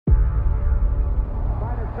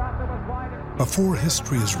Before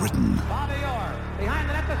history is written,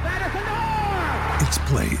 it's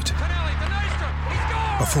played.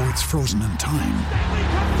 Before it's frozen in time,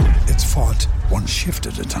 it's fought one shift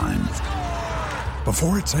at a time.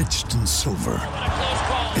 Before it's etched in silver,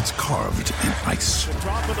 it's carved in ice.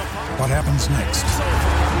 What happens next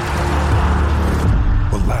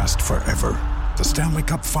will last forever. The Stanley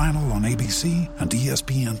Cup Final on ABC and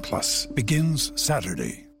ESPN Plus begins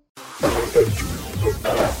Saturday. The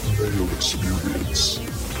Pat Mayo Experience.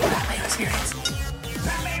 Pat Mayo Experience.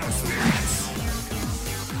 Pat Mayo Experience.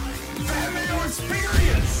 Pat Mayo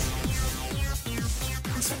Experience.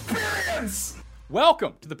 Experience.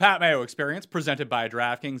 Welcome to the Pat Mayo Experience, presented by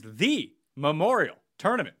DraftKings, the Memorial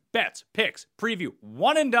Tournament bets, picks, preview,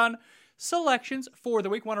 one and done selections for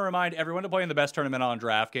the week. Want to remind everyone to play in the best tournament on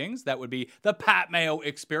DraftKings. That would be the Pat Mayo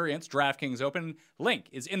Experience DraftKings Open. Link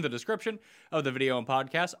is in the description of the video and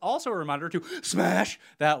podcast. Also a reminder to smash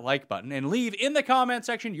that like button and leave in the comment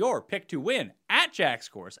section your pick to win at Jack's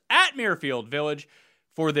Course, at Muirfield Village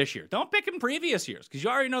for this year. Don't pick in previous years because you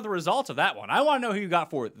already know the results of that one. I want to know who you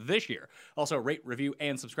got for this year. Also rate, review,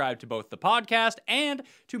 and subscribe to both the podcast and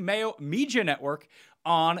to Mayo Media Network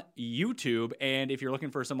on YouTube. And if you're looking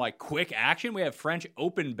for some quick action, we have French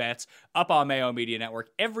Open bets up on Mayo Media Network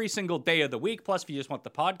every single day of the week. Plus, if you just want the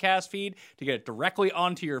podcast feed to get it directly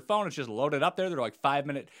onto your phone, it's just loaded up there. They're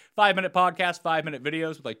 5-minute podcasts, 5-minute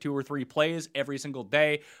videos with 2 or 3 plays every single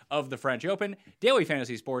day of the French Open. Daily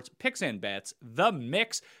fantasy sports, picks and bets, the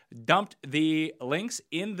mix. Dumped the links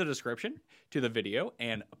in the description to the video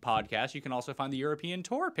and podcast. You can also find the European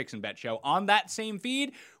Tour Picks and Bet Show on that same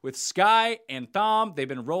feed with Sky and Thom. They've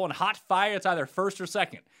been rolling hot fire. It's either first or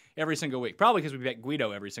second every single week. Probably because we bet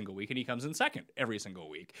Guido every single week, and he comes in second every single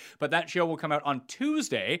week. But that show will come out on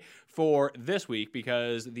Tuesday for this week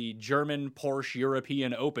because the German Porsche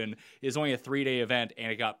European Open is only a 3-day event,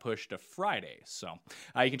 and it got pushed to Friday. So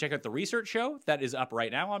you can check out the research show that is up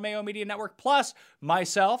right now on Mayo Media Network. Plus,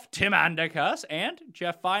 myself, Tim Andikas, and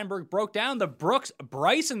Jeff Feinberg broke down the Brooks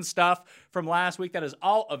Bryson stuff from last week. That is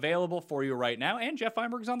all available for you right now. And Jeff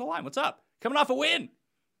Feinberg's on the line. What's up? Coming off a win.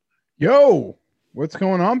 Yo, what's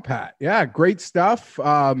going on, Pat? Yeah, great stuff.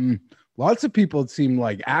 Lots of people, it seemed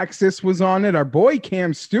like Axis was on it. Our boy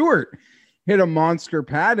Cam Stewart hit a monster,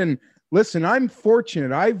 Pat. And listen, I'm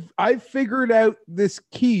fortunate. I've figured out this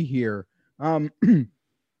key here.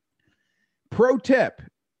 Pro tip: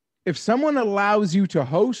 if someone allows you to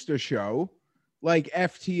host a show like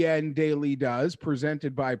FTN Daily does,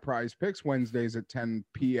 presented by Prize Picks, Wednesdays at 10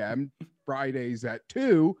 p.m., Fridays at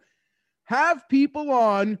 2, have people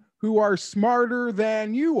on who are smarter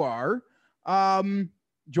than you are.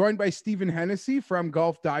 Joined by Stephen Hennessy from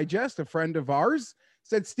Golf Digest, a friend of ours,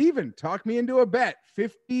 said, Stephen, talk me into a bet,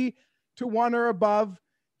 50 to 1 or above.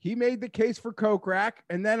 He made the case for Kokrak,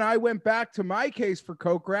 and then I went back to my case for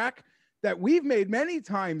Kokrak that we've made many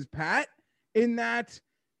times, Pat, in that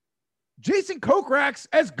Jason Kokrak's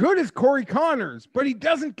as good as Corey Connors, but he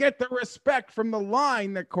doesn't get the respect from the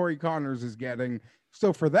line that Corey Connors is getting.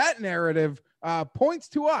 So for that narrative, points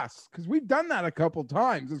to us, because we've done that a couple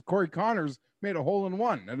times as Corey Connors made a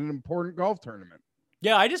hole-in-one at an important golf tournament.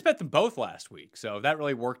 Yeah, I just bet them both last week, so that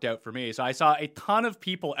really worked out for me. So I saw a ton of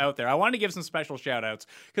people out there. I wanted to give some special shout-outs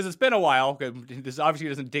because it's been a while. This obviously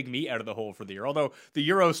doesn't dig me out of the hole for the year, although the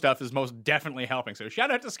Euro stuff is most definitely helping. So shout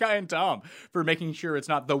out to Sky and Thom for making sure it's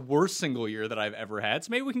not the worst single year that I've ever had. So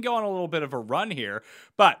maybe we can go on a little bit of a run here.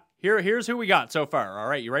 But here's who we got so far. All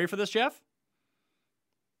right, you ready for this, Jeff?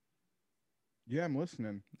 Yeah, I'm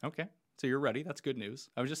listening. Okay. So you're ready. That's good news.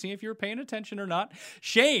 I was just seeing if you were paying attention or not.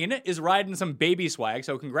 Shane is riding some baby swag.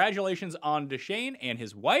 So congratulations on to Shane and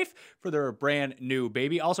his wife for their brand new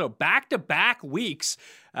baby. Also, back-to-back weeks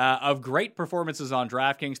of great performances on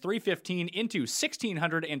DraftKings. $315 into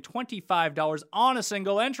 $1,625 on a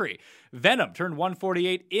single entry. Venom turned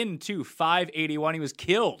 148 into 581. He was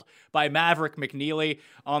killed by Maverick McNeely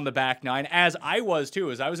on the back nine, as I was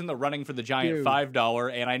too, as I was in the running for the giant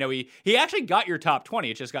 $5. And I know he actually got your top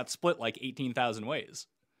 20. It just got split 18,000 ways.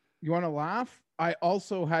 You want to laugh? I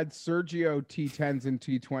also had Sergio T10s and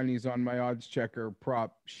T20s on my odds checker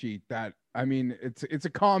prop sheet. It's a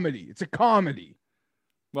comedy. It's a comedy.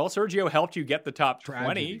 Well, Sergio helped you get the top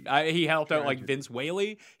 20. Tragedy. He helped out Vince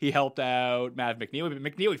Whaley. He helped out Mav McNeely. But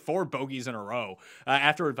McNeely 4 bogeys in a row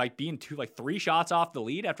after being 3 shots off the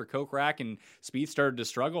lead after Kokrak and Spieth started to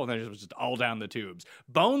struggle, and then it was just all down the tubes.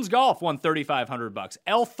 Bones Golf won $3,500.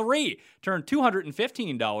 L3 turned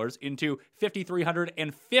 $215 into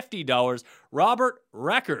 $5,350. Robert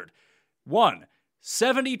Record won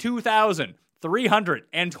 $72,000.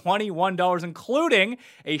 $321, including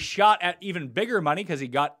a shot at even bigger money because he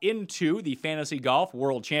got into the Fantasy Golf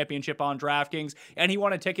World Championship on DraftKings, and he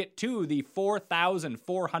won a ticket to the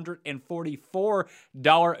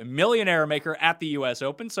 $4,444 Millionaire Maker at the U.S.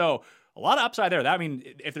 Open. So a lot of upside there. I mean,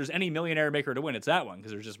 if there's any Millionaire Maker to win, it's that one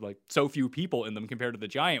because there's just like so few people in them compared to the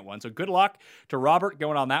giant one. So good luck to Robert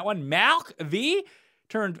going on that one. Malk V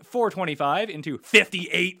turned $425 into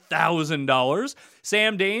 $58,000.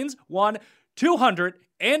 Sam Danes won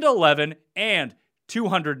 $211 and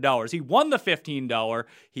 $200. He won the $15.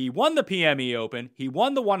 He won the PME Open. He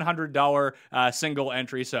won the $100 single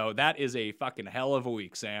entry. So that is a fucking hell of a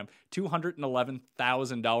week, Sam.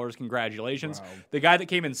 $211,000. Congratulations. Wow. The guy that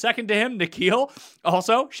came in second to him, Nikhil,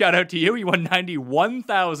 also, shout out to you. He won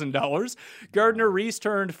 $91,000. Gardner Reese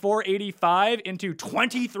turned $485 into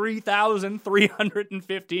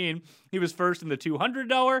 $23,315. He was first in the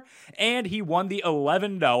 $200, and he won the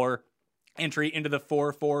 $11 entry into the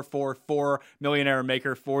 4444 Millionaire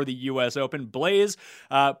Maker for the U.S. Open. Blaze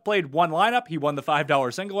played one lineup. He won the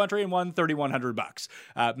 $5 single entry and won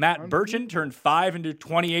 $3,100. Matt Burchin turned $5 into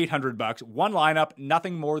 $2,800. One lineup,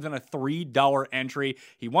 nothing more than a $3 entry.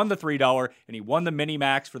 He won the $3 and he won the mini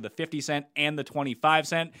max for the 50 cent and the 25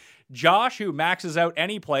 cent. Josh, who maxes out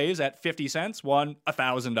any plays at 50 cents, won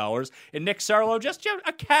 $1,000. And Nick Sarlo, just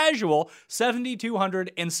a casual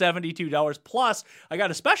 $7,272. Plus, I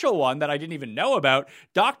got a special one that I didn't even know about.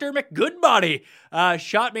 Dr. McGoodbody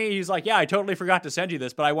shot me. He's like, yeah, I totally forgot to send you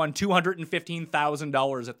this, but I won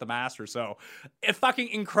 $215,000 at the Masters. So a fucking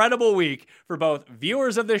incredible week for both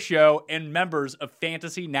viewers of this show and members of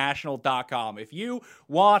FantasyNational.com. If you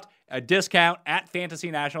want a discount at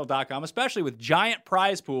FantasyNational.com, especially with giant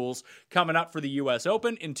prize pools coming up for the U.S.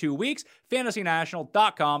 Open in 2 weeks.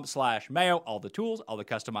 FantasyNational.com/Mayo. All the tools, all the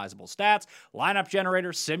customizable stats, lineup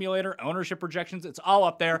generator, simulator, ownership projections. It's all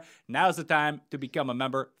up there. Now's the time to become a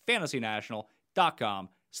member.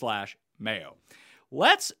 FantasyNational.com/Mayo.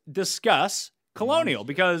 Let's discuss Colonial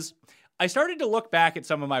because I started to look back at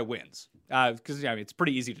some of my wins because it's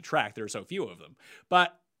pretty easy to track. There are so few of them.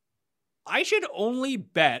 But I should only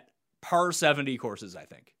bet par 70 courses, I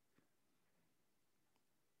think.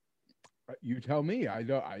 You tell me. I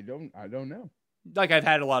don't know. Like, I've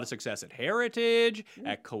had a lot of success at Heritage,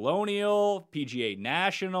 at Colonial, PGA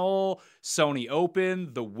National, Sony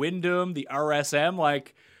Open, the Wyndham, the RSM.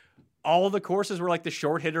 Like, all of the courses where like the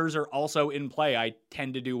short hitters are also in play, I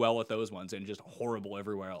tend to do well at those ones and just horrible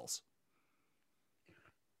everywhere else.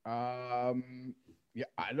 Yeah,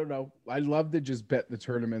 I don't know. I love to just bet the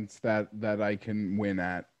tournaments that I can win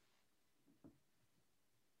at.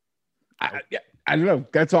 I don't know.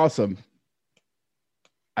 That's awesome.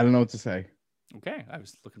 I don't know what to say. Okay, I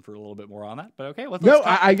was looking for a little bit more on that, but okay.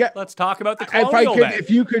 Let's talk about the Colonial. If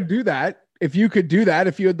you could do that, if you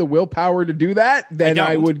had the willpower to do that, then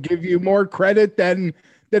I would give you more credit than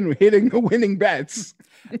hitting the winning bets.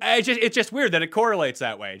 It's just weird that it correlates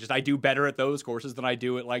that way. Just I do better at those courses than I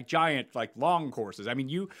do at like giant, like long courses. I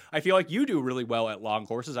mean, I feel like you do really well at long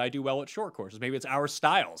courses. I do well at short courses. Maybe it's our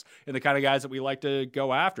styles and the kind of guys that we like to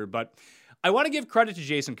go after. But I want to give credit to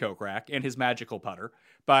Jason Kokrak and his magical putter.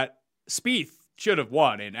 But Spieth should have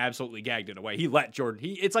won and absolutely gagged it away. He let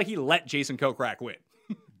it's like he let Jason Kokrak win.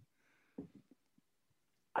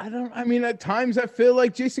 At times I feel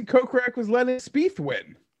like Jason Kokrak was letting Spieth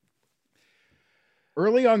win.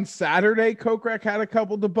 Early on Saturday, Kokrak had a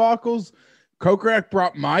couple debacles. Kokrak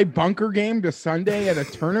brought my bunker game to Sunday at a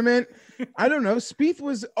tournament. I don't know. Spieth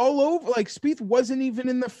was all over. Like, Spieth wasn't even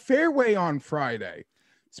in the fairway on Friday.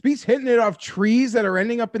 Spieth's hitting it off trees that are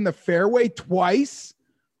ending up in the fairway twice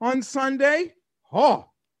on Sunday. Oh,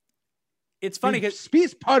 it's funny because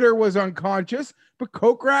Spieth's putter was unconscious, but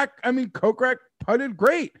Kokrak putted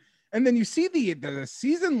great. And then you see the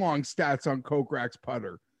season-long stats on Kokrak's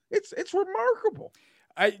putter. It's remarkable.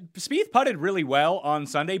 Spieth putted really well on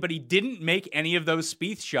Sunday, but he didn't make any of those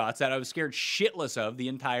Spieth shots that I was scared shitless of the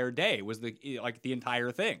entire day. Was the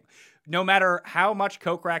entire thing. No matter how much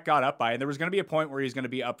Kokrak got up by, and there was going to be a point where he's going to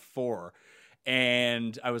be up 4.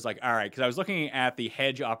 And I was like, all right, because I was looking at the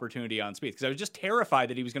hedge opportunity on Spieth because I was just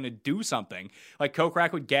terrified that he was going to do something. Like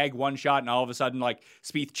Kokrak would gag one shot and all of a sudden like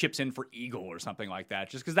Spieth chips in for eagle or something like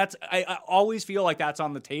that. Just because I always feel like that's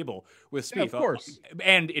on the table with Spieth. Yeah, of course.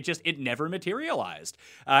 And it never materialized.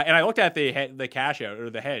 And I looked at the cash out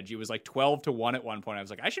or the hedge. It was like 12-1 at one point. I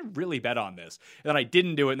was like, I should really bet on this. And then I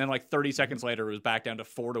didn't do it. And then like 30 seconds later, it was back down to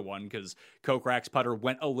 4-1 because Kokrak's putter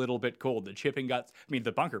went a little bit cold. The chipping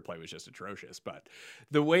the bunker play was just atrocious. But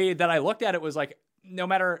the way that I looked at it was like, no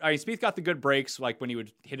matter, Spieth got the good breaks, like when he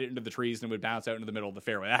would hit it into the trees and it would bounce out into the middle of the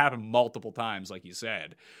fairway. That happened multiple times, like you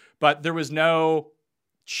said. But there was no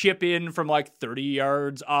chip in from like 30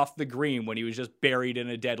 yards off the green when he was just buried in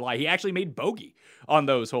a dead lie. He actually made bogey on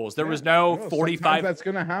those holes. There was no 45. That's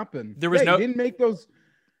going to happen. There was no. He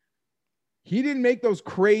didn't make those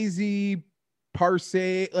crazy par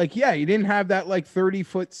save. Like, yeah, he didn't have that like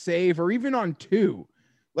 30-foot save, or even on 2.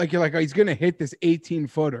 Like, you're like, oh, he's going to hit this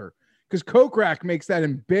 18-footer. Because Kokrak makes that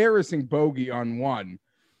embarrassing bogey on 1.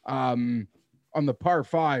 On the par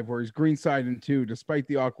 5 where he's greenside in 2, despite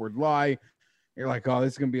the awkward lie. You're like, oh,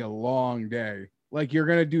 this is going to be a long day. Like, you're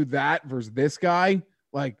going to do that versus this guy,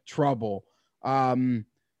 like, trouble. And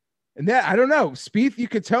that, I don't know. Spieth, you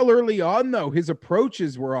could tell early on, though, his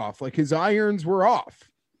approaches were off. Like, his irons were off.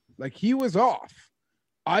 Like, he was off.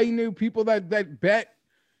 I knew people that bet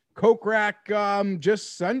Kokrak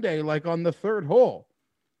just Sunday, like, on the 3rd hole.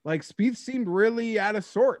 Like, Spieth seemed really out of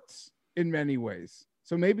sorts in many ways.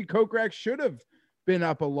 So maybe Kokrak should have been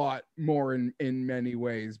up a lot more in many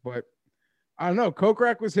ways. But I don't know.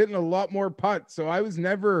 Kokrak was hitting a lot more putts. So I was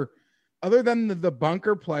never, other than the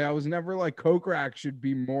bunker play, I was never like Kokrak should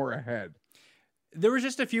be more ahead. There was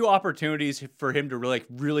just a few opportunities for him to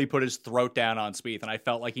really put his throat down on Spieth. And I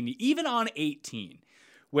felt like even on 18,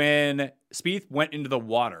 when Spieth went into the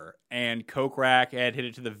water and Kokrak had hit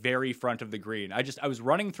it to the very front of the green, I was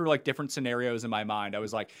running through like different scenarios in my mind. I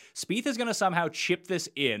was like, Spieth is going to somehow chip this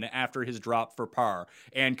in after his drop for par,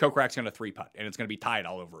 and Kokrak's going to 3-putt, and it's going to be tied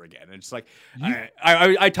all over again. And it's like,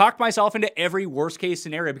 I talked myself into every worst case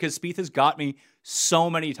scenario because Spieth has got me so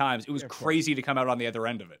many times. It was crazy to come out on the other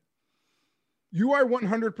end of it. You are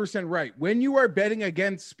 100% right. When you are betting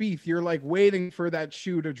against Spieth, you're like waiting for that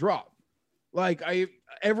shoe to drop. Like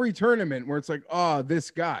every tournament where it's like, oh,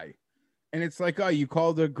 this guy. And it's like, oh, you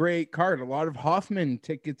called a great card. A lot of Hoffman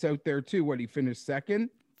tickets out there too. What, he finished 2nd?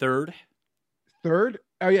 3rd?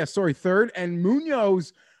 Oh yeah, sorry, 3rd. And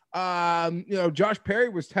Munoz, Josh Perry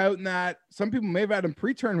was touting that. Some people may have had him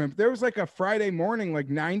pre-tournament, but there was like a Friday morning, like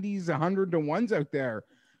 90s, 100 to 1s out there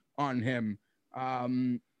on him.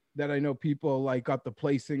 That I know people like got the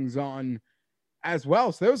placings on as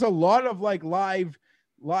well. So there was a lot of like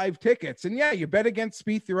live tickets. And yeah, you bet against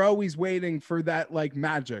Spieth, you're always waiting for that like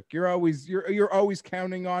magic. You're always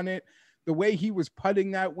counting on it. The way he was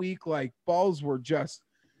putting that week, like balls were just,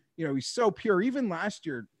 he's so pure. Even last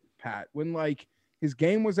year, Pat, when like his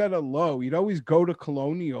game was at a low, he'd always go to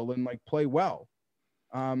Colonial and like play well.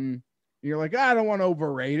 You're like, I don't want to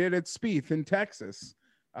overrate it. It's Spieth in Texas.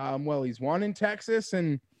 Well, he's won in Texas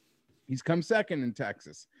and he's come 2nd in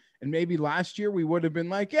Texas. And maybe last year we would have been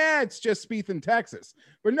like, yeah, it's just Spieth in Texas.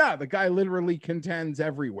 But no, the guy literally contends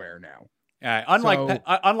everywhere now.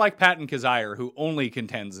 Unlike Patton Kizzire, who only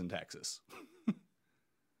contends in Texas.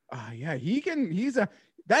 Yeah,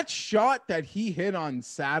 that shot that he hit on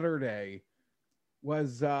Saturday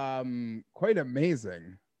was quite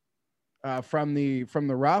amazing. From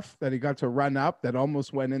the rough that he got to run up that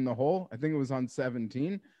almost went in the hole. I think it was on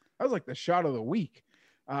 17. That was like the shot of the week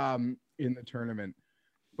in the tournament.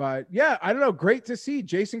 But yeah, I don't know. Great to see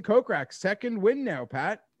Jason Kokrak 2nd win now,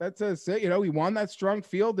 Pat. That's he won that strong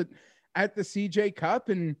field at the CJ Cup.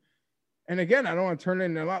 And again, I don't want to turn it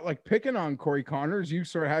into a lot like picking on Corey Connors. You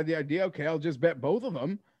sort of had the idea, okay, I'll just bet both of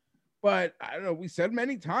them. But I don't know. We said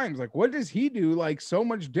many times, like, what does he do like so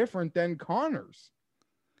much different than Connors?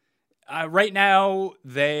 Right now,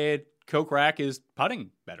 Kokrak is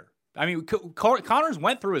putting better. I mean, Connors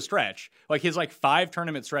went through a stretch, like his 5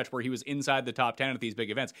 tournament stretch where he was inside the top 10 at these big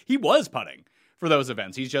events. He was putting for those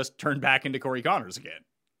events. He's just turned back into Corey Connors again.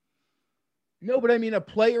 No, but I mean, a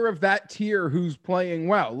player of that tier who's playing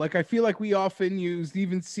well. Like, I feel like we often used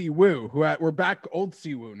even Siwoo, we're back to old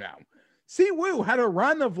Siwoo now. Siwoo had a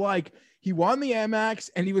run of he won the Amex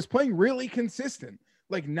and he was playing really consistent.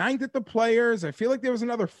 9th at the Players. I feel like there was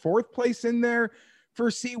another 4th place in there for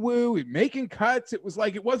Siwoo, making cuts. It was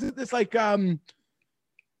it wasn't this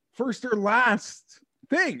first or last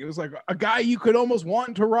thing. It was like a guy you could almost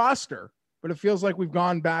want to roster, but it feels like we've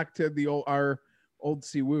gone back to our old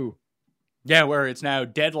Siwoo. Yeah, where it's now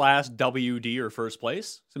dead last WD or first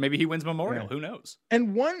place. So maybe he wins Memorial. Yeah. Who knows?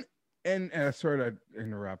 And sorry to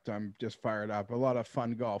interrupt. I'm just fired up. A lot of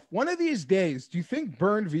fun golf. One of these days, do you think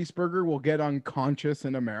Bernd Wiesberger will get unconscious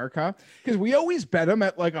in America? Because we always bet him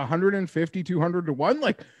at 150, 200 to 1.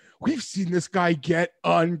 We've seen this guy get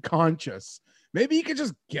unconscious. Maybe he could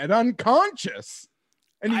just get unconscious.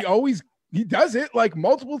 And he does it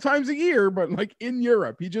multiple times a year, but in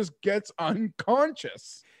Europe, he just gets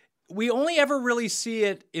unconscious. we only ever really see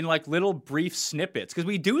it in like little brief snippets, because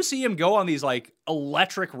we do see him go on these like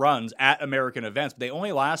electric runs at American events, but they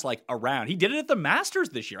only last like a round. He did it at the Masters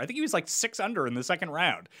this year. I think he was like 6 under in the second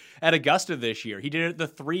round at Augusta this year. He did it at the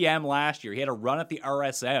 3M last year. He had a run at the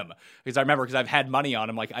RSM, because I remember, because I've had money on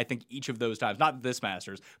him, like I think each of those times, not this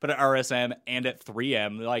Masters, but at RSM and at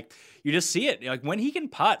 3M. Like you just see it, like when he can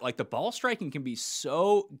putt, like the ball striking can be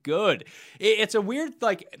so good. It's a weird,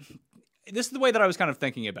 like, this is the way that I was kind of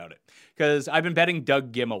thinking about it, because I've been betting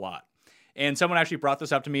Doug Ghim a lot. And someone actually brought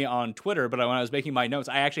this up to me on Twitter, but when I was making my notes,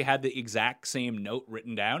 I actually had the exact same note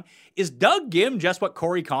written down. Is Doug Ghim just what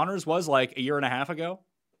Corey Connors was like a year and a half ago?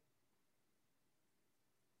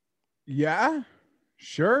 Yeah,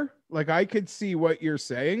 sure. Like, I could see what you're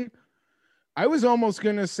saying. I was almost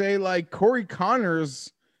going to say, like, Corey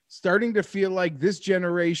Connors starting to feel like this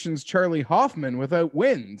generation's Charlie Hoffman without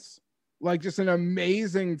wins. Like, just an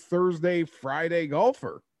amazing Thursday, Friday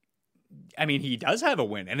golfer. I mean, he does have a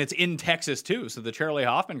win, and it's in Texas too, so the Charlie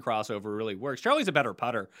Hoffman crossover really works. Charlie's a better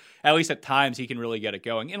putter. At least at times he can really get it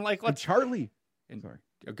going. And like, let's Charlie. Sorry.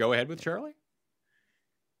 Go ahead with Charlie.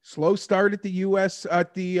 Slow start at the US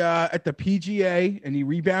at the PGA, and he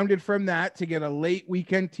rebounded from that to get a late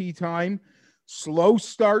weekend tee time. Slow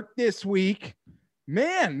start this week.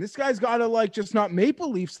 Man, this guy's got to like just not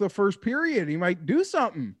Maple Leafs the first period. He might do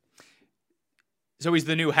something. So he's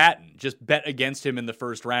the new Hatton. Just bet against him in the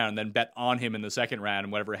first round, then bet on him in the second round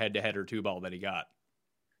and whatever head-to-head or two-ball that he got.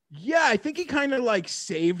 Yeah, I think he kind of like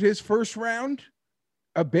saved his first round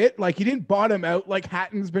a bit. Like he didn't bottom out like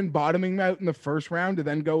Hatton's been bottoming out in the first round to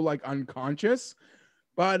then go like unconscious.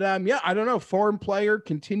 But yeah, I don't know. Form player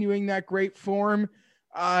continuing that great form.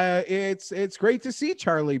 It's great to see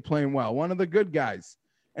Charlie playing well. One of the good guys.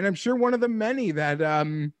 And I'm sure one of the many that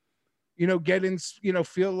get in,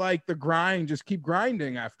 feel like the grind, just keep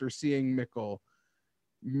grinding after seeing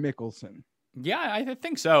Mickelson. Yeah, I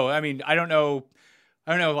think so. I mean, I don't know.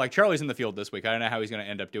 Like Charlie's in the field this week. I don't know how he's going to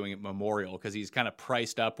end up doing at Memorial, because he's kind of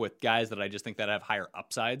priced up with guys that I just think that have higher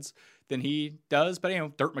upsides than he does.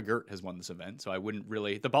 But, Dirt McGirt has won this event, so I wouldn't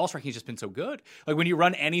really... The ball striking has just been so good. Like, when you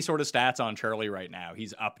run any sort of stats on Charlie right now,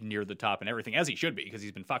 he's up near the top and everything, as he should be, because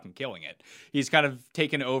he's been fucking killing it. He's kind of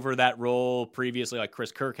taken over that role previously. Like,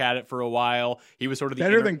 Chris Kirk had it for a while. He was sort of the...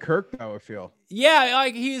 Better than Kirk, though, I feel. Yeah,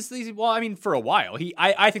 like he's well, I mean, for a while.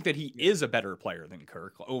 I think that he is a better player than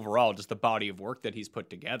Kirk overall, just the body of work that he's put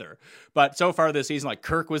together. But so far this season, like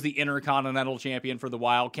Kirk was the Intercontinental Champion for the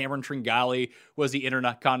while. Cameron Tringali was the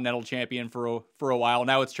Intercontinental Champion for a while.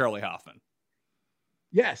 Now it's Charlie Hoffman.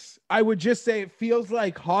 Yes, I would just say it feels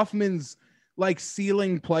like Hoffman's like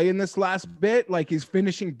ceiling play in this last bit, like he's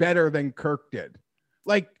finishing better than Kirk did.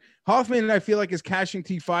 Like Hoffman, I feel like, is cashing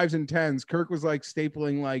T5s and 10s. Kirk was like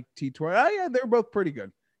stapling like T20. Oh yeah, they're both pretty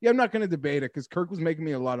good. Yeah, I'm not going to debate it because Kirk was making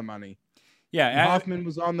me a lot of money. Yeah, and Hoffman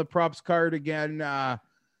was on the props card again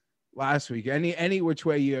last week. Any which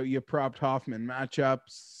way you propped Hoffman,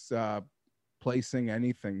 matchups, placing,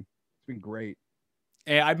 anything. It's been great.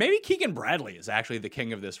 And maybe Keegan Bradley is actually the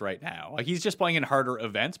king of this right now. Like, he's just playing in harder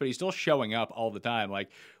events, but he's still showing up all the time. Like,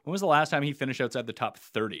 when was the last time he finished outside the top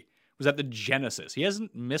 30? Was at the Genesis. He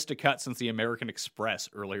hasn't missed a cut since the American Express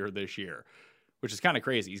earlier this year, which is kind of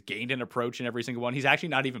crazy. He's gained an approach in every single one. He's actually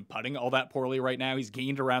not even putting all that poorly right now. He's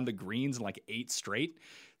gained around the greens in like 8 straight.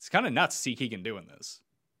 It's kind of nuts to see Keegan doing this.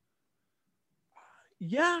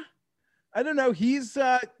 Yeah. I don't know. He's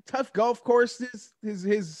tough golf courses,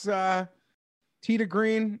 his tee to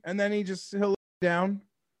green, and then he'll let down.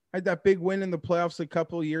 Had that big win in the playoffs a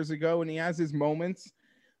couple of years ago, and he has his moments.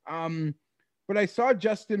 But I saw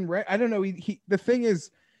Justin Ray. I don't know. He the thing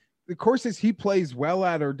is, the courses he plays well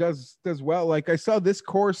at or does well. Like I saw this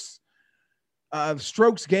course,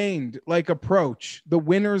 strokes gained, like approach. The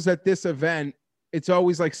winners at this event, it's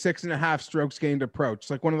always like 6.5 strokes gained approach. It's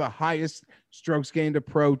like one of the highest strokes gained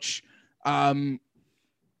approach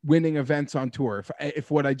winning events on tour.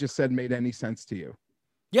 If what I just said made any sense to you.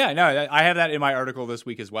 Yeah, no, I have that in my article this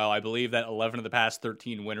week as well. I believe that 11 of the past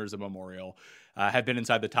 13 winners of Memorial have been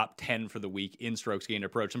inside the top 10 for the week in strokes gained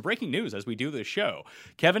approach. Some breaking news as we do this show.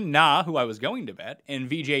 Kevin Na, who I was going to bet, and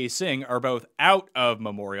Vijay Singh are both out of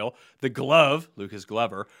Memorial. The Glove, Lucas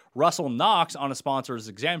Glover, Russell Knox on a sponsor's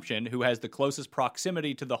exemption, who has the closest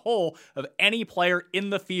proximity to the hole of any player in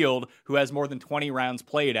the field who has more than 20 rounds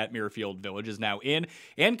played at Muirfield Village, is now in.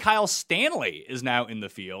 And Kyle Stanley is now in the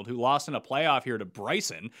field, who lost in a playoff here to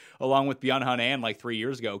Bryson, along with Byung-Hun An like 3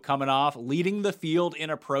 years ago, coming off leading the field in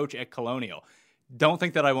approach at Colonial. Don't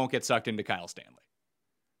think that I won't get sucked into Kyle Stanley.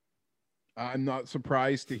 I'm not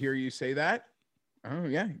surprised to hear you say that. Oh,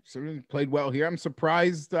 yeah. Certainly played well here. I'm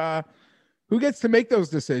surprised. Who gets to make those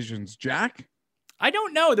decisions? Jack? I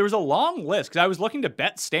don't know. There was a long list because I was looking to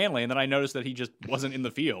bet Stanley, and then I noticed that he just wasn't in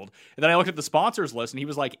the field. And then I looked at the sponsors list, and he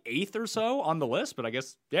was like 8th or so on the list. But I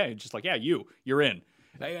guess, yeah, just like, yeah, you're in.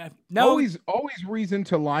 No, always reason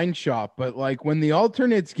to line shop, but like when the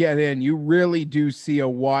alternates get in, you really do see a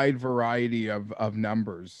wide variety of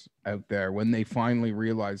numbers out there when they finally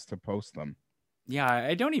realize to post them. Yeah,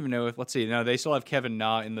 I don't even know if, let's see, no, they still have Kevin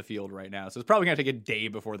Na in the field right now. So it's probably going to take a day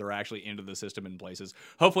before they're actually into the system in places.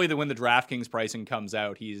 Hopefully when the DraftKings pricing comes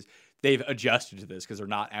out, they've adjusted to this because they're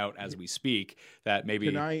not out as we speak. That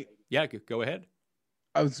maybe, yeah, go ahead.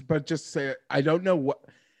 But just to say, I don't know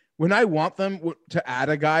when I want them to add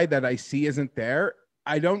a guy that I see isn't there,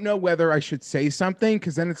 I don't know whether I should say something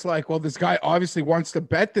because then it's like, well, this guy obviously wants to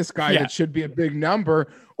bet this guy that should be a big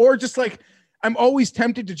number, or just like, I'm always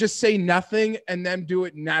tempted to just say nothing and then do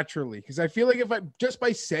it naturally. Because I feel like if I just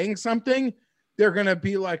by saying something, they're going to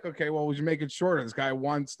be like, okay, well, we should make it shorter. This guy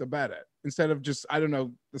wants to bet it instead of just, I don't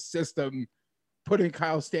know, the system putting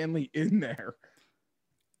Kyle Stanley in there.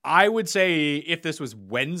 I would say if this was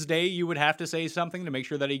Wednesday, you would have to say something to make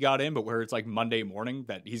sure that he got in, but where it's like Monday morning,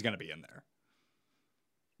 that he's going to be in there.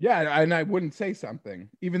 Yeah. And I wouldn't say something,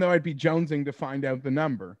 even though I'd be jonesing to find out the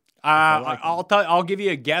number. I'll give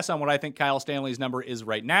you a guess on what I think Kyle Stanley's number is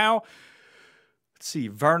right now. Let's see.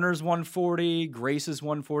 Werner's 140. Grace is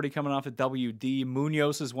 140 coming off at WD.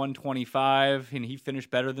 Munoz is 125, and he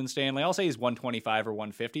finished better than Stanley. I'll say he's 125 or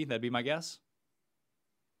 150. That'd be my guess.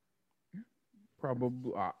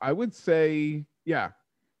 Probably. I would say, yeah,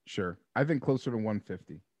 sure. I think closer to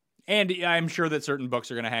 150. And I'm sure that certain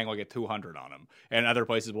books are going to hang like a 200 on them. And other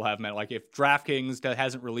places will have them. Like if DraftKings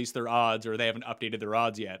hasn't released their odds or they haven't updated their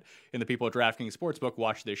odds yet, and the people at DraftKings Sportsbook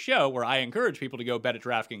watch this show where I encourage people to go bet at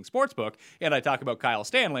DraftKings Sportsbook, and I talk about Kyle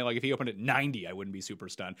Stanley, like if he opened at 90, I wouldn't be super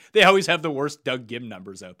stunned. They always have the worst Doug Gim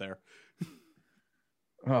numbers out there.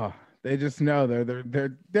 Oh, they just know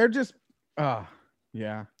they're just,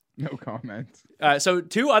 yeah. No comment. So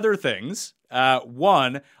 2 other things.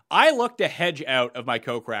 One, I looked to hedge out of my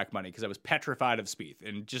Kokrak money because I was petrified of Spieth,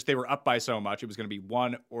 and just they were up by so much, it was going to be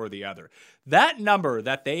one or the other. That number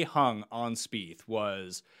that they hung on Spieth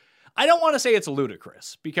was, I don't want to say it's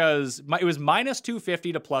ludicrous because it was minus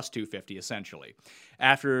 250 to plus 250 essentially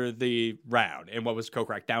after the round. And what was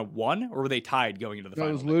Kokrak, down 1, or were they tied going into the final?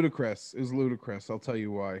 It was ludicrous. It was ludicrous. I'll tell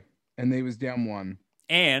you why. And they was down 1.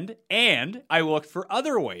 And I looked for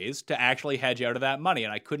other ways to actually hedge out of that money,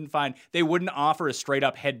 and I couldn't find, they wouldn't offer a straight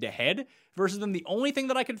up head-to-head versus them. The only thing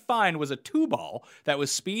that I could find was a 2-ball that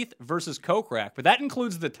was Spieth versus Kokrak, but that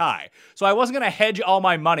includes the tie. So I wasn't going to hedge all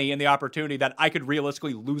my money in the opportunity that I could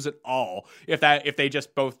realistically lose it all if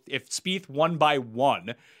Spieth won by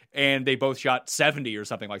 1 and they both shot 70 or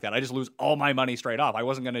something like that. I just lose all my money straight off. I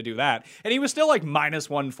wasn't going to do that. And he was still like minus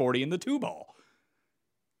 140 in the 2-ball.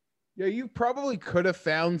 Yeah, you probably could have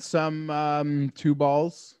found some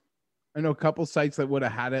 2-balls. I know a couple sites that would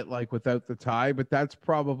have had it like without the tie, but that's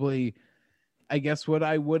probably, I guess, what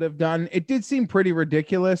I would have done. It did seem pretty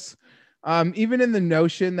ridiculous. Even in the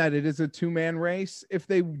notion that it is a 2-man race, if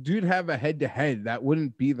they did have a head-to-head, that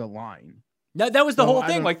wouldn't be the line. That was the whole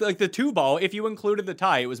thing. Like the 2-ball, if you included the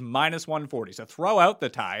tie, it was minus 140. So throw out the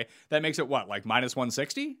tie. That makes it what, like minus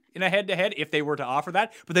 160 in a head-to-head if they were to offer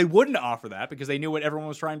that? But they wouldn't offer that because they knew what everyone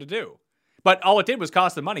was trying to do. But all it did was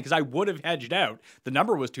cost them money because I would have hedged out. The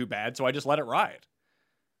number was too bad, so I just let it ride.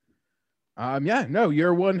 Yeah, no,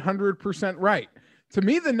 you're 100% right. To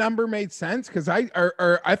me, the number made sense because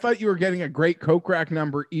I thought you were getting a great Kokrak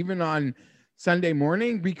number even on Sunday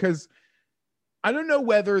morning because I don't know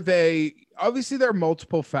whether obviously there are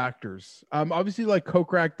multiple factors. Obviously like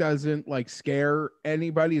Kokrak doesn't like scare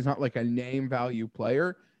anybody. He's not like a name value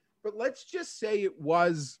player, but let's just say it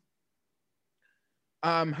was,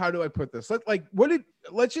 how do I put this?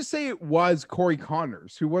 Let's just say it was Corey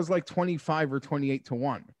Connors who was like 25 or 28 to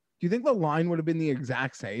 1. Do you think the line would have been the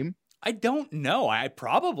exact same? I don't know. I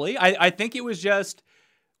think it was just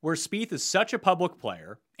where Spieth is such a public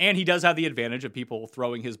player, and he does have the advantage of people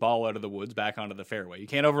throwing his ball out of the woods back onto the fairway. You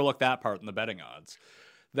can't overlook that part in the betting odds.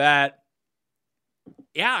 That,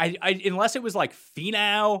 yeah, I unless it was like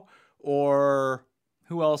Finau or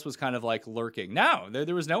who else was kind of like lurking. No,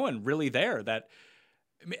 there was no one really there. That,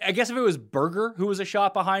 I guess if it was Berger who was a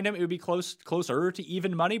shot behind him, it would be closer to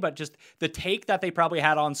even money. But just the take that they probably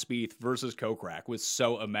had on Spieth versus Kokrak was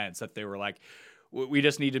so immense that they were like, we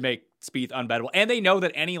just need to make Spieth unbettable. And they know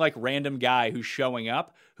that any like random guy who's showing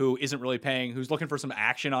up, who isn't really paying, who's looking for some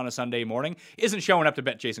action on a Sunday morning, isn't showing up to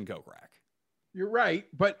bet Jason Kokrak. You're right.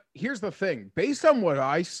 But here's the thing. Based on what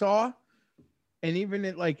I saw, And even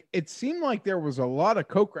it seemed like there was a lot of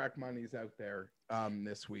Kokrak monies out there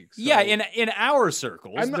this week. So yeah, in our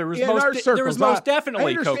circles, there was most I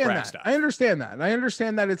definitely understand Kokrak that. stuff. I understand that. I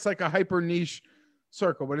understand that it's like a hyper niche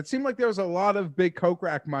circle, but it seemed like there was a lot of big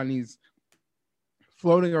Kokrak monies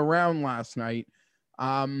floating around last night.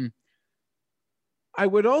 I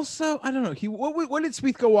would also, I don't know, what did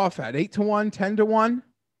Spieth go off at? 8-1, 10-1?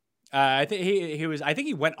 I think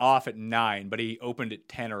he went off at 9, but he opened at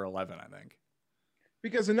 10 or 11, I think.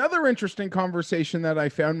 Because another interesting conversation that I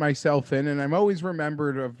found myself in, and I'm always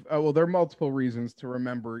remembered of, there are multiple reasons to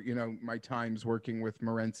remember, my times working with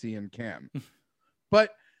Morency and Cam.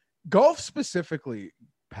 But golf specifically,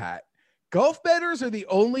 Pat, golf bettors are the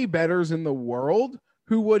only bettors in the world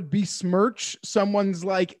who would besmirch someone's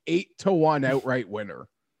 8-1 outright winner.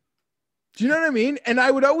 Do you know what I mean? And I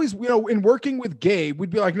would always, in working with Gabe, we'd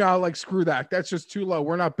be like, no, screw that. That's just too low.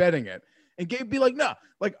 We're not betting it. And Gabe be like, no,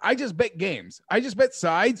 I just bet games. I just bet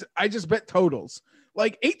sides. I just bet totals.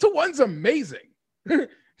 8-1's amazing. Do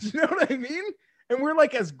you know what I mean? And we're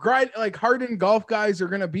as hardened golf guys are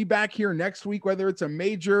going to be back here next week, whether it's a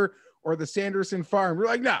major or the Sanderson Farm. We're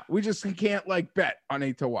like, no, we just can't bet on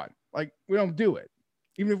 8-1. We don't do it.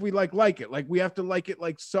 Even if we like it, we have to like it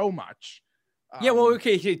so much. Yeah, well,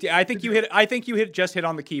 okay. I think you hit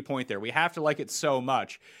on the key point there. We have to like it so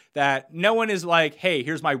much that no one is like, hey,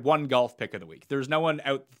 here's my one golf pick of the week. There's no one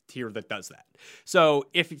out here that does that. So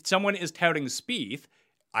if someone is touting Spieth,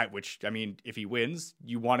 if he wins,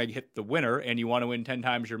 you want to hit the winner and you want to win 10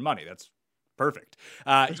 times your money. That's perfect.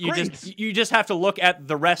 You just have to look at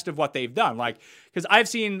the rest of what they've done. Because I've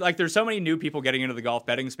seen there's so many new people getting into the golf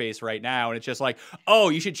betting space right now, and it's just oh,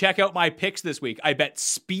 you should check out my picks this week. I bet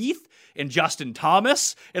Spieth and Justin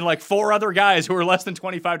Thomas and 4 other guys who are less than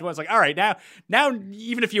 25 to 1. It's all right, now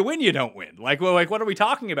even if you win, you don't win. What are we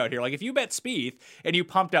talking about here? If you bet Spieth and you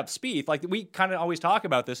pumped up Spieth, we kind of always talk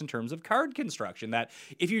about this in terms of card construction, that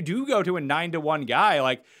if you do go to a 9-1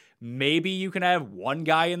 guy, maybe you can have one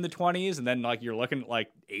guy in the 20s and then you're looking at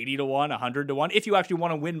 80-1, 100-1 if you actually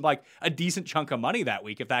want to win a decent chunk of money that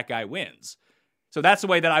week if that guy wins. So that's the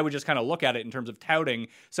way that I would just kind of look at it in terms of touting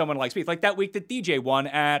someone like Spieth. That week that DJ won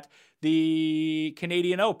at the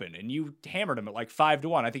Canadian Open and you hammered him at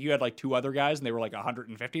 5-1. I think you had 2 other guys and they were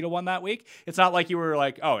 150-1 that week. It's not like you were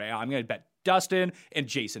oh yeah, I'm going to bet Dustin and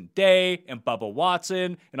Jason Day and Bubba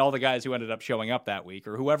Watson and all the guys who ended up showing up that week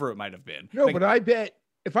or whoever it might have been. No, but I bet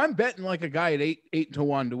if I'm betting a guy at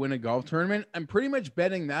 8-1 to win a golf tournament, I'm pretty much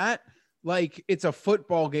betting that it's a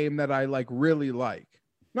football game that I really like.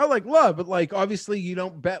 Not love, but obviously you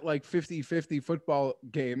don't bet 50-50 football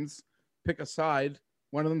games. Pick a side.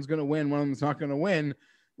 One of them's going to win. One of them's not going to win.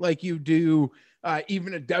 You do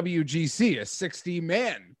even a WGC, a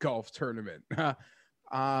 60-man golf tournament.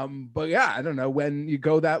 But yeah, I don't know when you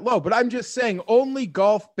go that low. But I'm just saying only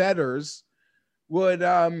golf bettors would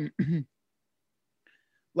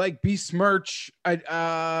besmirch at 8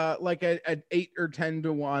 or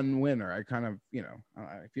 10-1 winner. I kind of,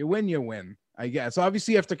 if you win, you win. I guess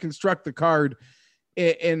obviously you have to construct the card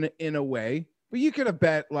in a way, but you could have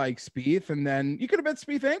bet Spieth, and then you could have bet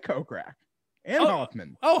Spieth and Kokrak and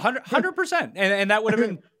Hoffman. 100%. And that would have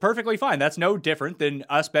been perfectly fine. That's no different than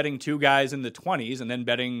us betting 2 guys in the 20s and then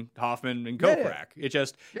betting Hoffman and Kokrak. Yeah.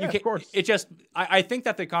 I think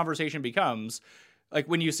that the conversation becomes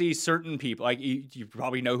when you see certain people, you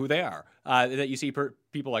probably know who they are, that you see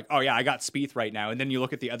people oh yeah, I got Spieth right now. And then you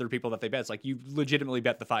look at the other people that they bet. It's you legitimately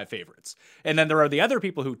bet the 5 favorites. And then there are the other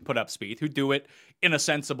people who put up Spieth who do it in a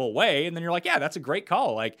sensible way. And then you're yeah, that's a great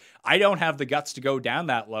call. I don't have the guts to go down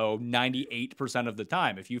that low 98% of the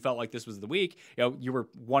time. If you felt this was the week, you were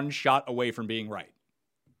one shot away from being right.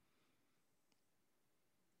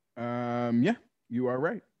 Yeah, you are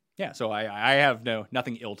right. Yeah, so I have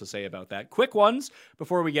nothing ill to say about that. Quick ones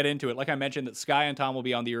before we get into it. Like I mentioned, that Sky and Tom will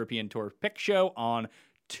be on the European Tour Pick Show on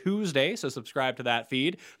Tuesday, so subscribe to that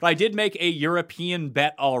feed. But I did make a European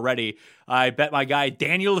bet already. I bet my guy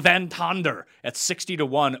Daniel Van Tonder at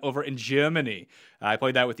 60-1 over in Germany. I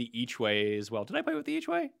played that with the Each Way as well. Did I play with the Each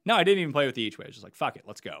Way? No, I didn't even play with the Each Way. I was just fuck it,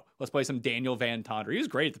 let's go. Let's play some Daniel Van Tonder. He was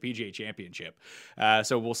great at the PGA Championship.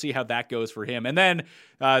 So we'll see how that goes for him. And then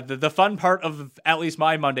the fun part of at least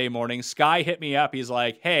my Monday morning, Sky hit me up. He's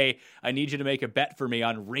like, hey, I need you to make a bet for me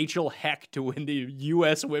on Rachel Heck to win the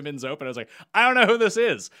U.S. Women's Open. I was like, I don't know who this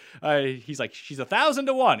is. He's like, she's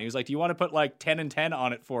 1,000-1. He was like, do you want to put 10 and 10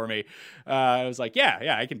 on it for me? I was like,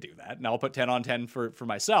 yeah, I can do that. And I'll put 10 on 10 for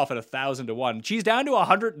myself at 1,000-1. She's down to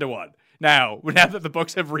 100-1. now that the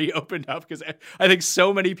books have reopened up, because I think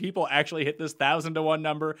so many people actually hit this 1,000 to 1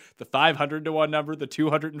 number, the 500 to 1 number, the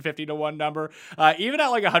 250 to 1 number, even at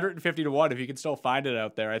like 150 to 1, if you can still find it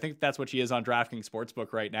out there. I think that's what she is on DraftKings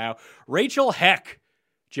Sportsbook right now. Rachel Heck,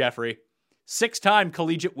 Jeffrey, 6-time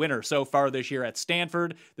collegiate winner so far this year at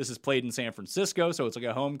Stanford. This is played in San Francisco, so it's like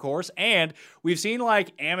a home course. And we've seen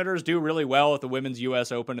like amateurs do really well at the Women's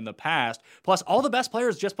U.S. Open in the past. Plus, all the best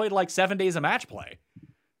players just played like 7 days of match play.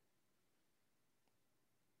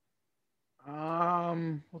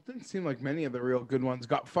 Well, it didn't seem like many of the real good ones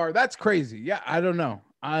got far. That's crazy. Yeah, I don't know.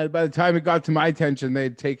 By the time it got to my attention, they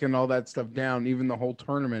had taken all that stuff down, even the whole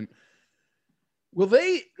tournament. Will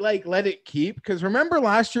they like let it keep? Because remember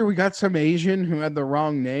last year we got some Asian who had the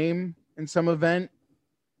wrong name in some event,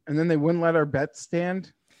 and then they wouldn't let our bets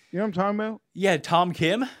stand. You know what I'm talking about? Yeah, Tom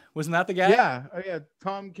Kim. Wasn't that the guy? Yeah. Oh, yeah,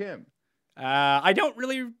 Tom Kim. I don't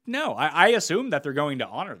really know. I assume that they're going to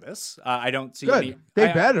honor this. I don't see Good. any.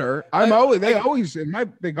 They better. They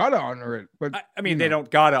gotta honor it. But I mean, they don't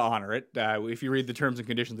gotta honor it. If you read the terms and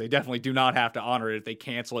conditions, they definitely do not have to honor it if they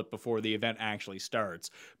cancel it before the event actually starts.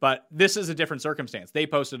 But this is a different circumstance. They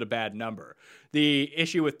posted a bad number. The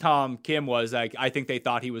issue with Tom Kim was like, I think they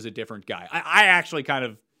thought he was a different guy. I actually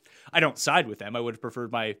I don't side with them. I would have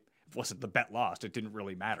preferred wasn't the bet lost. It didn't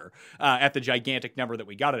really matter at the gigantic number that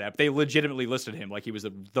we got it at. But they legitimately listed him like he was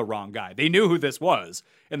the wrong guy. They knew who this was,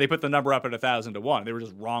 and they put the number up at 1,000 to 1. They were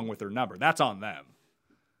just wrong with their number. That's on them.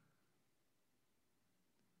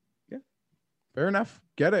 Yeah, fair enough.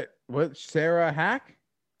 Get it. What? Sarah Hack?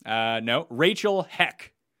 No, Rachel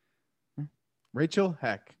Heck. Rachel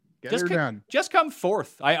Heck. Get her done. Just come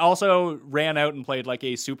fourth. I also ran out and played like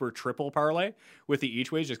a super triple parlay with the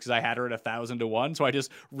each ways just because I had her at 1,000 to 1. So I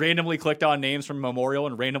just randomly clicked on names from Memorial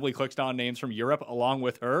and randomly clicked on names from Europe along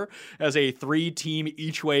with her as a 3-team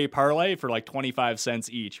each way parlay for like 25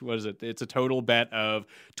 cents each. What is it? It's a total bet of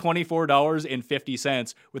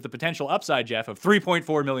 $24.50 with the potential upside, Jeff, of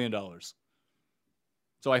 $3.4 million.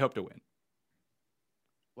 So I hope to win.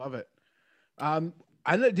 Love it.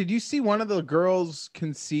 Did you see one of the girls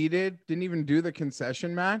conceded? Didn't even do the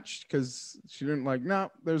concession match because she didn't no,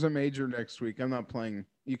 there's a major next week. I'm not playing.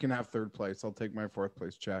 You can have third place. I'll take my fourth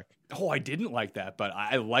place check. Oh, I didn't like that, but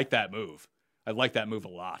I like that move. I like that move a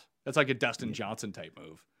lot. That's like a Dustin Johnson type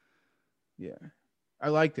move. Yeah, I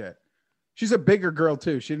liked it. She's a bigger girl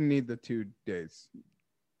too. She didn't need the 2 days.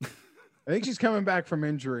 I think she's coming back from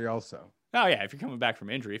injury also. Oh yeah, if you're coming back from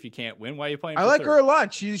injury, if you can't win, why are you playing? I like her a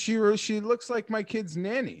lot. She looks like my kid's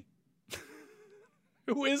nanny.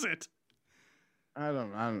 Who is it? I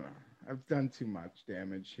don't know. I've done too much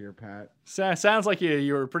damage here, Pat. Sounds like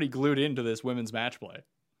you were pretty glued into this women's match play.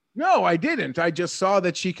 No, I didn't. I just saw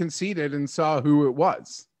that she conceded and saw who it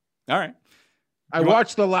was. All right. I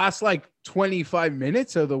watched the last 25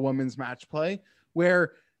 minutes of the women's match play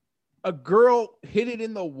where a girl hit it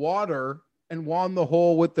in the water and won the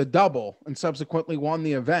hole with the double and subsequently won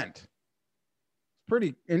the event.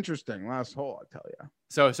 Pretty interesting last hole, I tell you.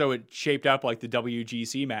 So it shaped up like the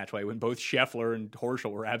WGC matchway when both Scheffler and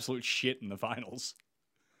Horschel were absolute shit in the finals.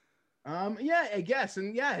 Yeah, I guess.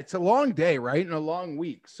 And yeah, it's a long day, right? And a long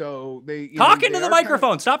week. So talk into the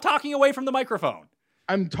microphone. Stop talking away from the microphone.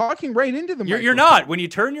 I'm talking right into the microphone. You're not. When you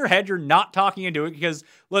turn your head, you're not talking into it because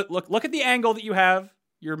look at the angle that you have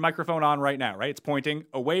your microphone on right now, right? It's pointing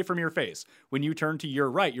away from your face. When you turn to your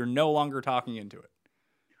right, you're no longer talking into it.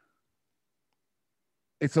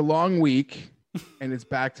 It's a long week and it's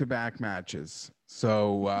back-to-back matches.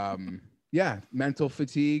 So, yeah, mental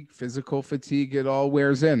fatigue, physical fatigue, it all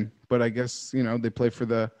wears in. But I guess, they play for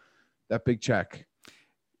that big check.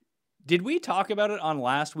 Did we talk about it on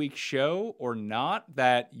last week's show or not,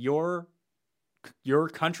 that your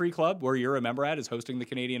country club where you're a member at is hosting the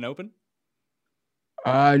Canadian Open?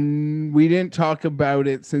 We didn't talk about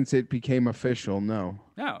it since it became official. No,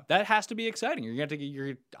 that has to be exciting. You're going to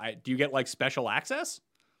get do you get special access?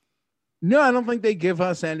 No, I don't think they give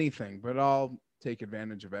us anything, but I'll take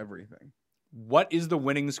advantage of everything. What is the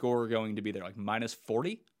winning score going to be there? Minus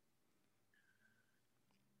 40?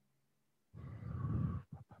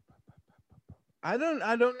 I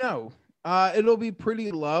don't know. It'll be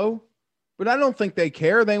pretty low. But I don't think they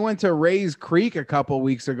care. They went to Rays Creek a couple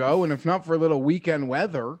weeks ago, and if not for a little weekend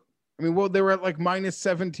weather, they were at minus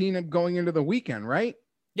 17 going into the weekend, right?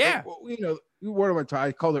 Yeah. What am I talking?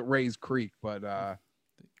 I called it Rays Creek, but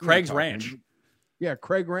Craig's Ranch. Yeah,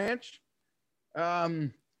 Craig Ranch. So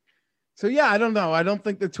yeah, I don't know. I don't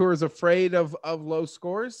think the tour is afraid of low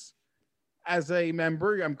scores. As a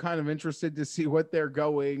member, I'm kind of interested to see what they're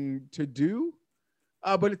going to do.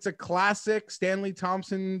 But it's a classic Stanley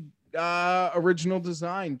Thompson original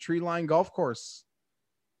design tree line golf course.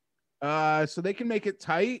 So they can make it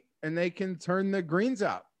tight and they can turn the greens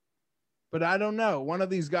up. But I don't know. One of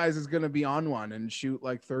these guys is going to be on one and shoot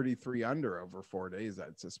like 33 under over 4 days,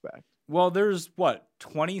 I'd suspect. Well, there's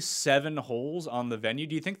 27 holes on the venue.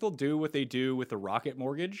 Do you think they'll do what they do with the Rocket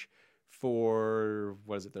Mortgage for,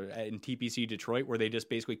 in TPC Detroit, where they just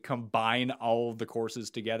basically combine all of the courses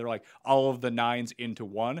together, like all of the 9s into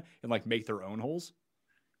one and like make their own holes?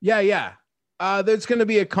 Yeah. There's going to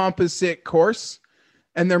be a composite course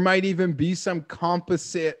and there might even be some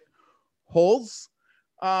composite holes.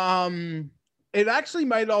 It actually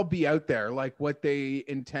might all be out there, like what they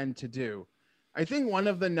intend to do. I think one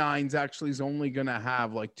of the 9s actually is only going to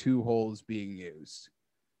have like 2 holes being used.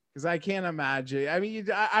 Because I can't imagine. I mean,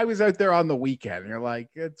 I was out there on the weekend. And you're like,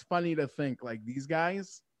 it's funny to think like these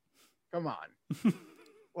guys. Come on,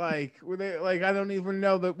 like were they like? I don't even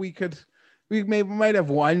know that we might have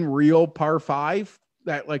one real par 5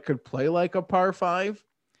 that like could play like a par 5.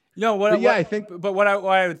 No, I think. But what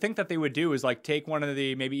I would think that they would do is like take one of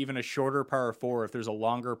the maybe even a shorter par 4 if there's a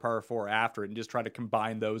longer par 4 after it, and just try to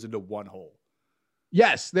combine those into one hole.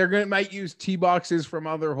 Yes, might use tee boxes from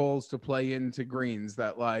other holes to play into greens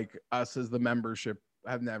that like us as the membership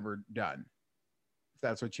have never done. If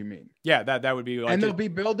that's what you mean. Yeah, that would be like. And they'll be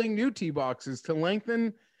building new tee boxes to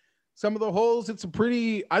lengthen some of the holes. It's a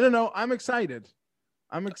pretty. I don't know. I'm excited.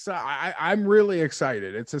 I'm really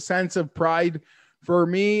excited. It's a sense of pride for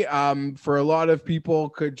me. For a lot of people,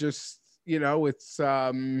 could just it's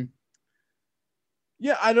I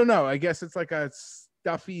don't know. I guess it's like a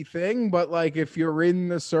stuffy thing, but like if you're in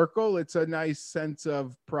the circle, it's a nice sense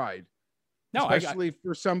of pride. No, especially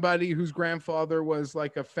for somebody whose grandfather was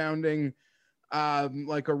like a founding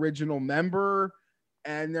like original member,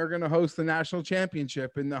 and they're going to host the national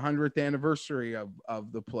championship in the 100th anniversary of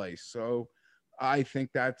the place. So I think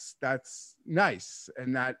that's nice,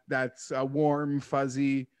 and that's a warm,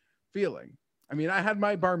 fuzzy feeling. I mean, I had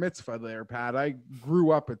my bar mitzvah there, Pat. I grew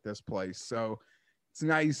up at this place, so it's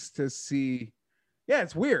nice to see. Yeah,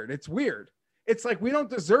 it's weird. It's like we don't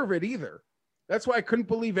deserve it either. That's why I couldn't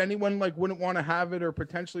believe anyone like wouldn't want to have it or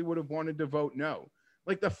potentially would have wanted to vote no.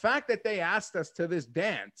 Like the fact that they asked us to this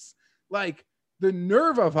dance, like the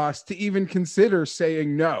nerve of us to even consider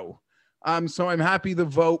saying no. So I'm happy the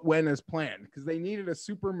vote went as planned because they needed a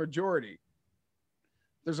super majority.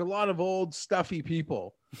 There's a lot of old stuffy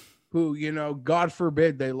people who, God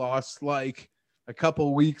forbid they lost like a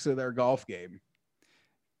couple weeks of their golf game.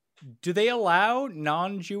 Do they allow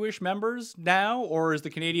non-Jewish members now, or is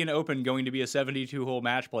the Canadian Open going to be a 72-hole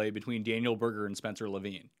match play between Daniel Berger and Spencer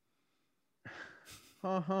Levine?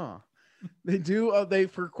 They do. They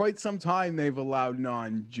for quite some time they've allowed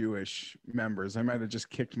non-Jewish members. I might have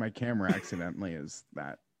just kicked my camera accidentally as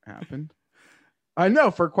that happened. I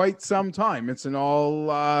know for quite some time. It's an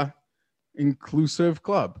all inclusive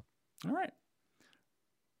club. All right.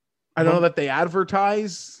 I don't know that they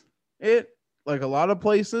advertise it like a lot of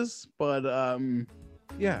places, but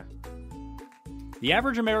yeah. The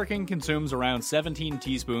average American consumes around 17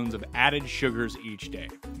 teaspoons of added sugars each day.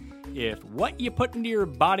 If what you put into your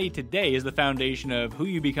body today is the foundation of who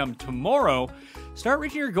you become tomorrow, start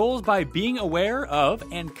reaching your goals by being aware of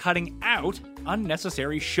and cutting out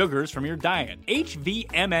unnecessary sugars from your diet.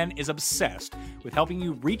 HVMN is obsessed with helping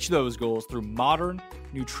you reach those goals through modern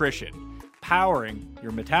nutrition, powering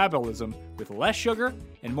your metabolism with less sugar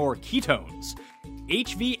and more ketones.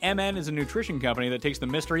 HVMN is a nutrition company that takes the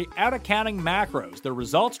mystery out of counting macros. They're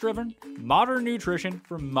results-driven, modern nutrition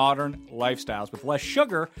for modern lifestyles with less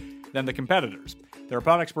sugar than the competitors. Their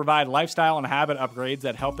products provide lifestyle and habit upgrades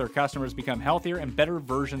that help their customers become healthier and better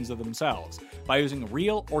versions of themselves. By using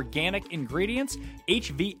real, organic ingredients,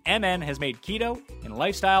 HVMN has made keto and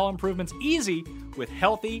lifestyle improvements easy with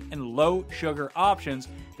healthy and low-sugar options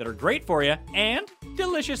that are great for you and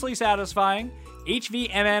deliciously satisfying.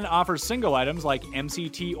 HVMN offers single items like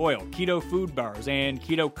MCT oil, keto food bars, and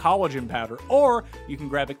keto collagen powder, or you can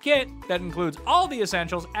grab a kit that includes all the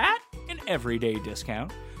essentials at an everyday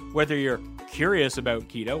discount. Whether you're curious about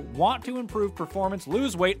keto, want to improve performance,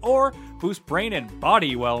 lose weight, or boost brain and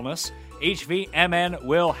body wellness, HVMN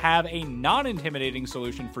will have a non-intimidating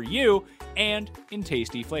solution for you and in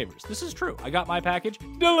tasty flavors. This is true. I got my package.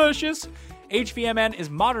 Delicious. HVMN is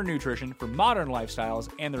modern nutrition for modern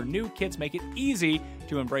lifestyles, and their new kits make it easy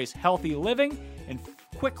to embrace healthy living and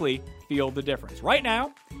quickly feel the difference. Right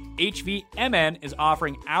now, HVMN is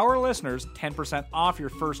offering our listeners 10% off your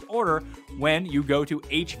first order when you go to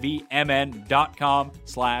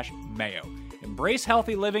hvmn.com/mayo. Embrace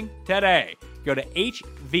healthy living today. Go to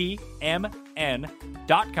hvmn.com/mayo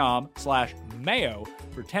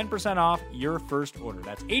for 10% off your first order.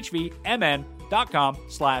 That's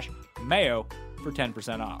hvmn.com/mayo for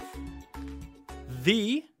 10% off.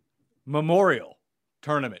 The Memorial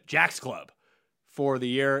Tournament, Jack's Club, for the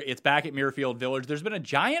year. It's back at Muirfield Village. There's been a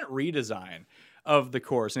giant redesign of the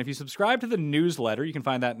course. And if you subscribe to the newsletter, you can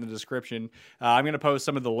find that in the description. I'm going to post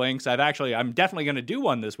some of the links. I'm definitely going to do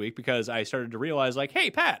one this week because I started to realize, like, hey,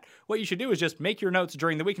 Pat, what you should do is just make your notes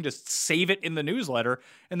during the week and just save it in the newsletter.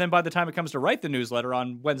 And then by the time it comes to write the newsletter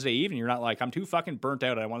on Wednesday evening, you're not like, I'm too fucking burnt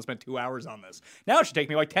out. I want to spend 2 hours on this. Now it should take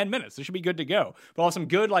me like 10 minutes. This should be good to go. But I'll have some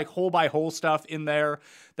good, like, hole by hole stuff in there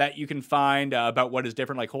that you can find about what is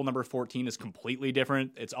different. Like, hole number 14 is completely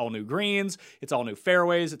different. It's all new greens. It's all new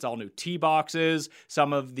fairways. It's all new tee boxes.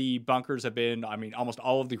 Some of the bunkers have been, almost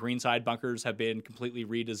all of the greenside bunkers have been completely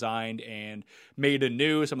redesigned and made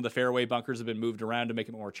anew. Some of the fairway bunkers have been moved around to make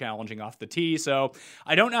it more challenging off the tee. So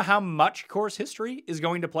I don't know how much course history is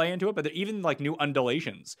going to play into it, but even like new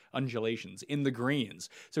undulations in the greens.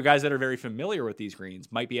 So guys that are very familiar with these greens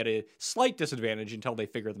might be at a slight disadvantage until they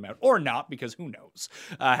figure them out, or not, because who knows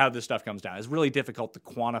how this stuff comes down. It's really difficult to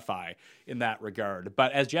quantify in that regard.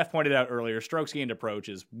 But as Jeff pointed out earlier, strokes gained approach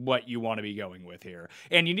is what you want to be going with here.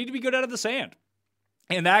 And you need to be good out of the sand.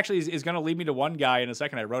 And that actually is going to lead me to one guy in a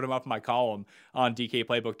second. I wrote him up in my column on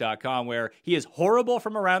DKPlaybook.com where he is horrible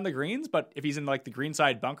from around the greens, but if he's in like the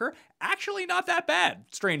greenside bunker, actually not that bad,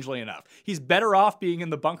 strangely enough. He's better off being in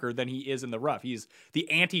the bunker than he is in the rough. He's the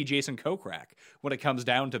anti-Jason Kokrak when it comes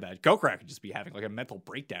down to that. Kokrak could just be having like a mental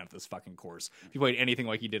breakdown at this fucking course if he played anything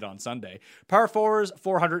like he did on Sunday. Par 4s,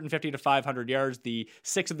 450 to 500 yards, the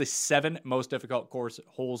 6 of the 7 most difficult course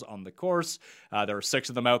holes on the course. There are 6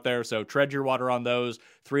 of them out there, so tread your water on those.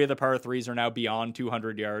 3 of the par 3s are now beyond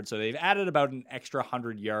 200 yards, so they've added about an extra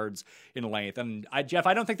 100 yards in length. And Jeff,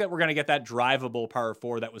 I don't think that we're going to get that drivable par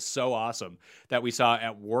 4 that was so awesome that we saw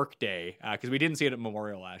at Workday, because we didn't see it at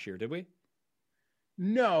Memorial last year, did we?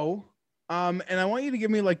 No. And I want you to give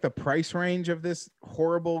me like the price range of this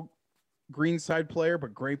horrible greenside player,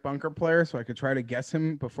 but great bunker player, so I could try to guess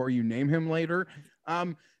him before you name him later.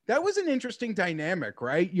 That was an interesting dynamic,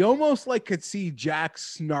 right? You almost like could see Jack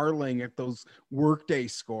snarling at those Workday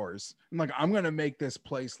scores. I'm like, I'm going to make this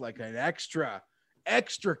place like an extra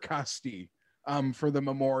custy for the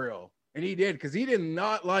Memorial. And he did, because he did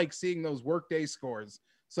not like seeing those Workday scores.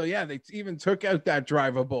 So yeah, they even took out that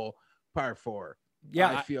drivable par 4. Yeah,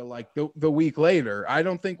 I feel like the week later, I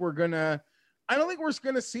don't think we're going to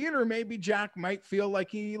see it, or maybe Jack might feel like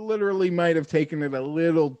he literally might have taken it a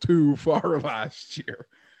little too far last year.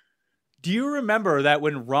 Do you remember that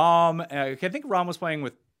when Rahm, I think Rahm was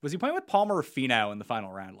he playing with Palmer or Finau in the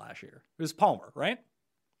final round last year? It was Palmer, right?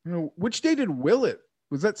 Which day did Willett?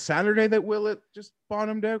 Was that Saturday that Willett just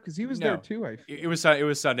bottomed out? Because he was there too. It was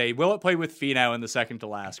Sunday. Willett played with Finau in the second to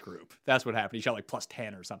last group. That's what happened. He shot like plus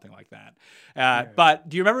 10 or something like that. But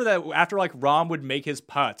do you remember that after like Rahm would make his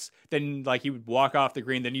putts, then like he would walk off the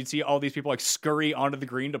green, then you'd see all these people like scurry onto the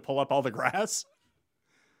green to pull up all the grass?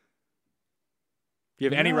 Do you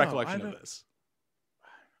have any recollection of this?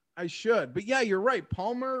 I should, but yeah, you're right.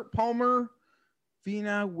 Palmer,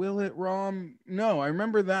 Finau, Willett, Rahm. No, I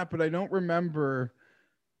remember that, but I don't remember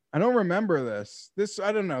this.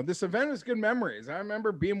 I don't know. This event is good memories. I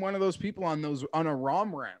remember being one of those people on a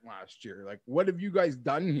Rahm rant last year. Like, what have you guys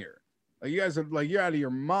done here? Like, you guys are like, you're out of your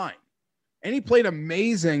mind. And he played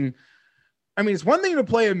amazing. I mean, it's one thing to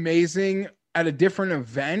play amazing at a different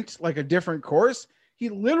event, like a different course. He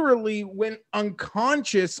literally went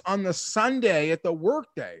unconscious on the Sunday at the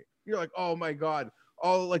Workday. You're like, oh my God.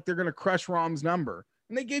 Oh, like they're going to crush Rahm's number.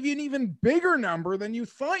 And they gave you an even bigger number than you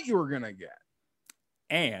thought you were going to get.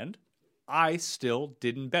 And I still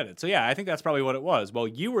didn't bet it. So yeah, I think that's probably what it was. Well,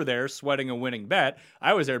 you were there sweating a winning bet.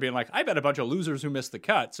 I was there being like, I bet a bunch of losers who missed the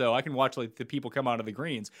cut, so I can watch like the people come onto the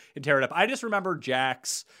greens and tear it up. I just remember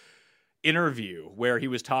Jack's interview where he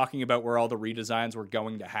was talking about where all the redesigns were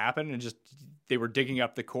going to happen, and just they were digging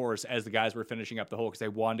up the course as the guys were finishing up the hole because they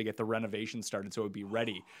wanted to get the renovation started so it would be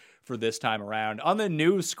ready for this time around. On the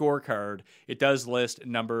new scorecard, it does list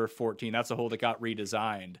number 14. That's the hole that got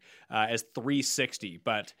redesigned as 360,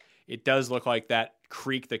 but it does look like that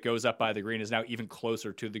creek that goes up by the green is now even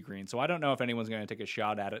closer to the green. So I don't know if anyone's going to take a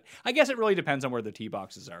shot at it. I guess it really depends on where the tee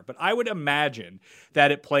boxes are, but I would imagine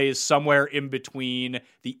that it plays somewhere in between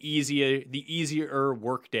the easier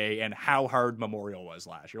Workday and how hard Memorial was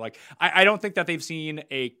last year. Like, I don't think that they've seen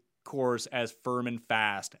a course as firm and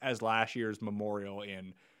fast as last year's Memorial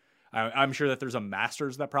in. I'm sure that there's a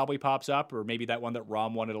Masters that probably pops up, or maybe that one that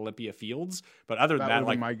Rahm won at Olympia Fields. But other than that,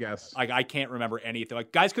 like, my guess. Like, I can't remember anything.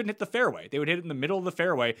 Like, guys couldn't hit the fairway. They would hit it in the middle of the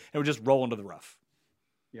fairway and would just roll into the rough.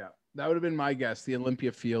 Yeah, that would have been my guess. The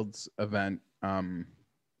Olympia Fields event. That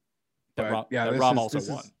Rahm also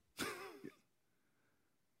won.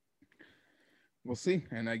 We'll see.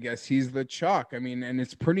 And I guess he's the chalk. I mean, and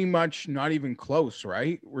it's pretty much not even close,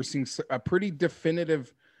 right? We're seeing a pretty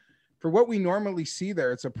definitive, for what we normally see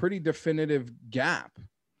there, it's a pretty definitive gap.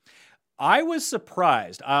 I was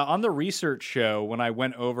surprised on the research show when I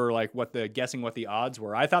went over like guessing what the odds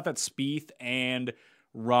were. I thought that Spieth and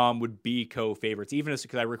Rahm would be co-favorites, even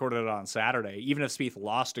because I recorded it on Saturday. Even if Spieth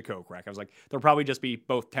lost to Kokrak, I was like, they'll probably just be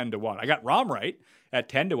both 10-1. I got Rahm right at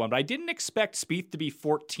 10-1, but I didn't expect Spieth to be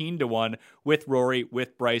 14-1 with Rory,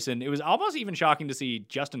 with Bryson. It was almost even shocking to see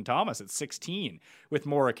Justin Thomas at 16 with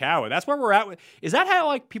Morikawa. That's where we're at. Is that how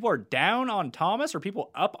like people are down on Thomas or people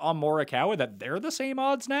up on Morikawa that they're the same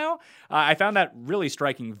odds now? I found that really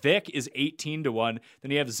striking. Vic is 18-1.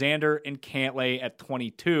 Then you have Xander and Cantlay at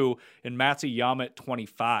 22 and Matsuyama at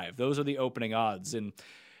 25. Those are the opening odds. And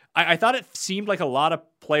I thought it seemed like a lot of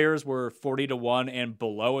players were 40-1 and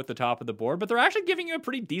below at the top of the board, but they're actually giving you a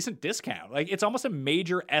pretty decent discount. Like it's almost a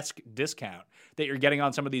major-esque discount that you're getting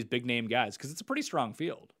on some of these big name guys because it's a pretty strong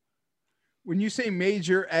field. When you say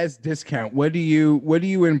major as discount, what are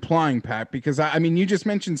you implying, Pat? Because I mean, you just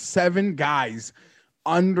mentioned 7 guys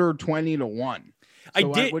under 20-1.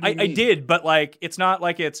 So I did, but like it's not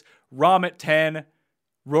like it's Rahm at 10,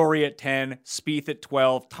 Rory at 10, Spieth at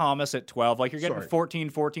 12, Thomas at 12. Like you're getting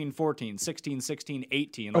 14, 14, 14, 16, 16,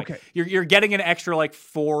 18. Like okay. You're getting an extra like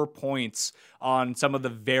 4 points on some of the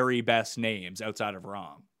very best names outside of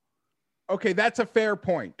Rahm. Okay, that's a fair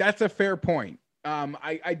point.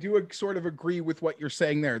 I do sort of agree with what you're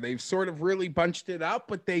saying there. They've sort of really bunched it up,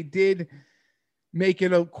 but they did make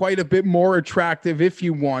it quite a bit more attractive if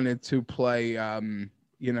you wanted to play,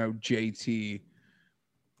 JT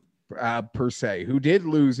per se, who did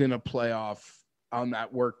lose in a playoff on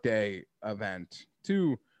that workday event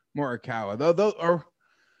to Morikawa.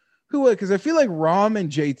 Because I feel like Rahm and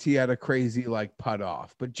JT had a crazy like putt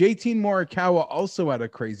off, but JT and Morikawa also had a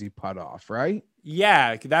crazy putt off, right?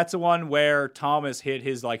 Yeah, that's the one where Thomas hit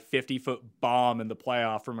his like 50-foot bomb in the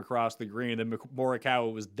playoff from across the green. Then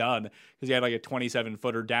Morikawa was done because he had like a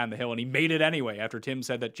 27-footer down the hill, and he made it anyway after Tim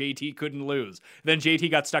said that JT couldn't lose. Then JT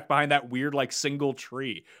got stuck behind that weird like single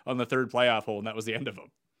tree on the third playoff hole, and that was the end of him.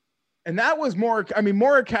 And that was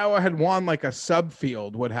Morikawa had won like a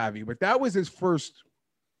subfield, what have you, but that was his first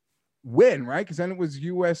win, right? Because then it was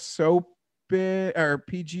US Open or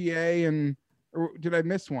PGA and... Or did I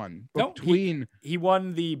miss one? Between he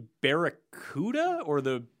won the Barracuda or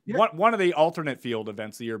one of the alternate field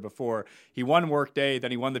events the year before. He won Workday,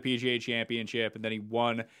 then he won the PGA Championship, and then he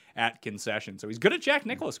won at Concession. So he's good at Jack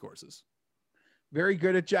Nicklaus courses. Very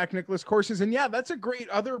good at Jack Nicklaus courses. And yeah, that's a great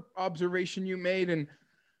other observation you made. And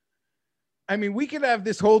I mean, we could have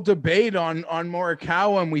this whole debate on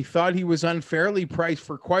Morikawa, and we thought he was unfairly priced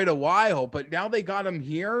for quite a while, but now they got him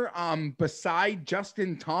here beside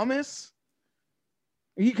Justin Thomas.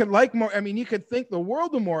 You could like more. I mean, you could think the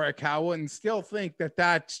world of Morikawa and still think that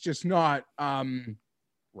that's just not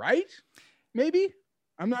right. Maybe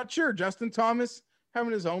I'm not sure. Justin Thomas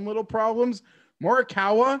having his own little problems.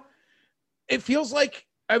 Morikawa, it feels like,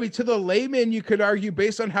 I mean, to the layman, you could argue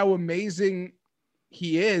based on how amazing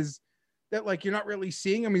he is that like you're not really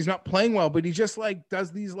seeing him. He's not playing well, but he just like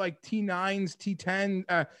does these like T9s, T10s,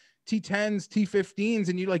 T15s,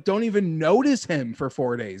 and you like don't even notice him for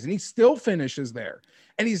 4 days, and he still finishes there.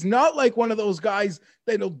 And he's not like one of those guys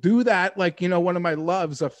that'll do that, like, one of my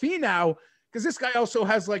loves, a Finau, because this guy also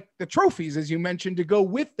has like the trophies, as you mentioned, to go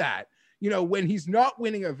with that. When he's not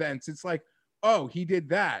winning events, it's like, oh, he did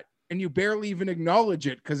that, and you barely even acknowledge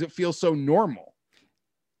it because it feels so normal.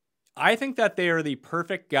 I think that they are the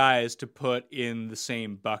perfect guys to put in the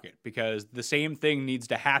same bucket because the same thing needs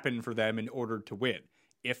to happen for them in order to win.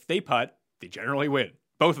 If they putt, they generally win.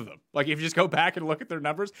 Both of them. Like, if you just go back and look at their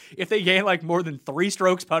numbers, if they gain, like, more than 3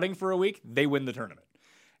 strokes putting for a week, they win the tournament.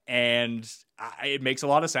 And it makes a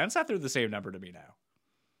lot of sense that they're the same number to me now.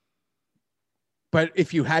 But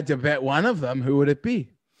if you had to bet one of them, who would it be?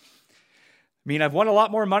 I mean, I've won a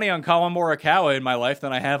lot more money on Collin Morikawa in my life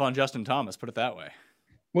than I have on Justin Thomas, put it that way.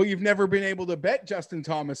 Well, you've never been able to bet Justin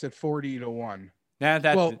Thomas at 40-1.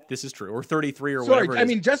 This is true, or 33 or whatever. I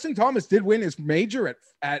mean, Justin Thomas did win his major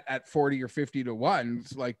at 40 or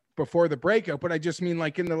 50-1, like before the breakout. But I just mean,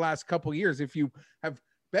 like in the last couple of years, if you have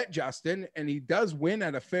bet Justin and he does win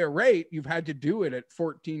at a fair rate, you've had to do it at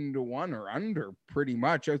 14-1 or under, pretty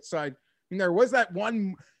much. Outside, I mean, there was that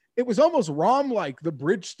one. It was almost Rahm like the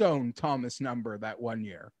Bridgestone Thomas number that one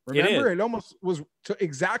year. Remember, it almost was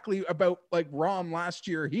exactly about like Rahm last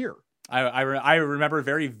year here. I remember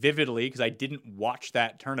very vividly because I didn't watch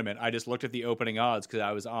that tournament. I just looked at the opening odds because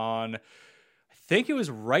I was on, I think it was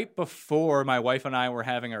right before my wife and I were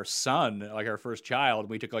having our son, like our first child.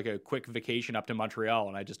 We took like a quick vacation up to Montreal,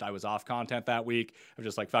 and I was off content that week. I'm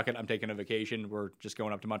just like, fuck it, I'm taking a vacation. We're just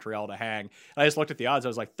going up to Montreal to hang. And I just looked at the odds. I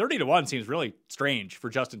was like, 30-1 seems really strange for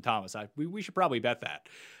Justin Thomas. We should probably bet that.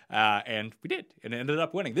 And we did, and it ended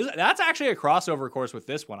up winning. That's actually a crossover course with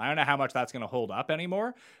this one. I don't know how much that's going to hold up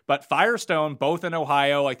anymore, but Firestone, both in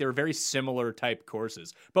Ohio, like they were very similar type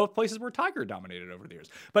courses. Both places where Tiger dominated over the years.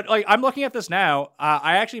 But like I'm looking at this now,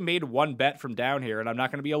 I actually made one bet from down here, and I'm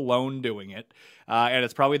not going to be alone doing it. And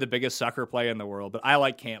it's probably the biggest sucker play in the world, but I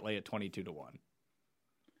like Cantlay at 22-1.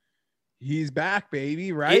 He's back,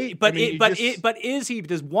 baby, right? But is he?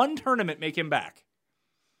 Does one tournament make him back?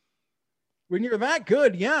 When you're that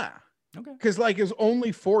good, yeah. Okay. Because like it was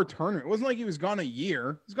only 4 tournaments. It wasn't like he was gone a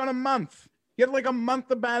year. He was gone a month. He had like a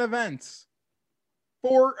month of bad events.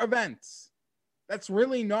 4 events. That's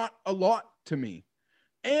really not a lot to me.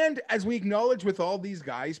 And as we acknowledge with all these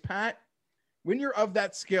guys, Pat, when you're of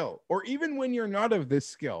that skill, or even when you're not of this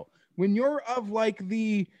skill, when you're of like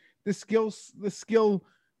the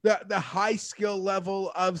high skill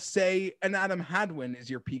level of, say, an Adam Hadwin is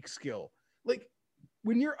your peak skill. Like,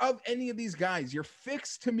 when you're of any of these guys, your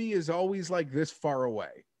fix to me is always like this far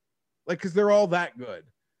away. Like, because they're all that good.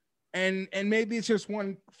 And maybe it's just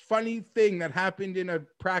one funny thing that happened in a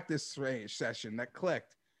practice session that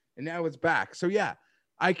clicked, and now it's back. So, yeah,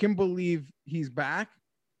 I can believe he's back.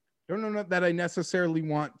 Don't know that I necessarily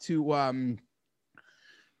want to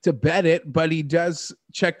bet it, but he does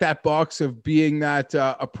check that box of being that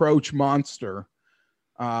approach monster.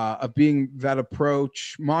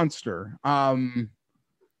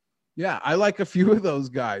 Yeah, I like a few of those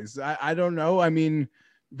guys. I don't know. I mean,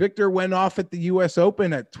 Victor went off at the U.S.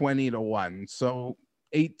 Open at 20-1. So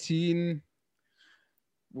 18,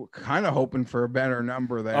 we're kind of hoping for a better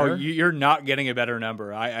number there. Oh, you're not getting a better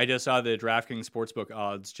number. I just saw the DraftKings Sportsbook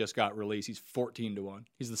odds just got released. He's 14-1.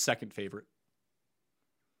 He's the second favorite.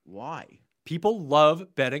 Why? People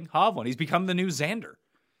love betting Hovland. He's become the new Xander.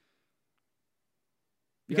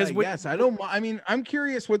 Because yes, I don't. I mean, I'm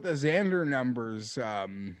curious what the Xander numbers.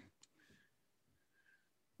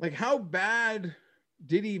 Like, how bad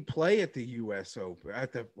did he play at the U.S. Open,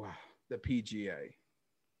 at the PGA?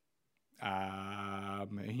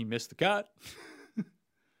 He missed the cut,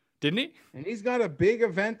 didn't he? And he's got a big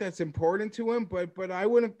event that's important to him, but I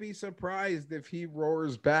wouldn't be surprised if he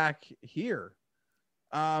roars back here.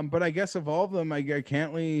 But I guess of all of them, I get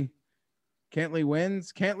Cantlay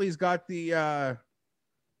wins. Cantlay's got the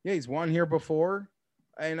he's won here before.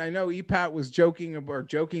 And I know EPAT was joking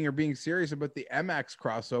or being serious about the MX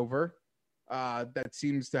crossover. That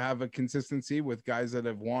seems to have a consistency with guys that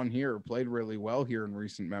have won here or played really well here in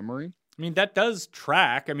recent memory. I mean, that does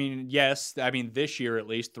track. I mean, yes. I mean, this year, at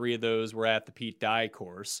least 3 of those were at the Pete Dye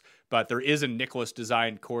course, but there is a Nicklaus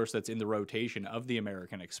designed course that's in the rotation of the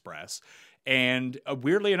American Express. And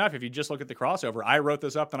weirdly enough, if you just look at the crossover, I wrote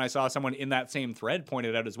this up and I saw someone in that same thread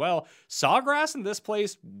pointed out as well. Sawgrass and this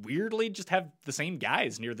place weirdly just have the same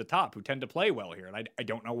guys near the top who tend to play well here. And I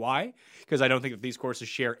don't know why, because I don't think that these courses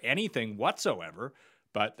share anything whatsoever,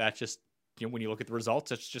 but that's just, when you look at the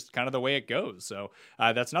results, it's just kind of the way it goes. So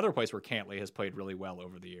that's another place where Cantlay has played really well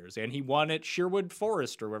over the years. And he won at Sherwood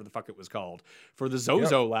Forest, or whatever the fuck it was called, for the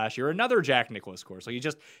Zozo last year, another Jack Nicklaus course. So he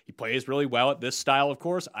plays really well at this style of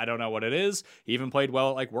course. I don't know what it is. He even played well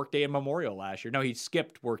at like Workday and Memorial last year. No, he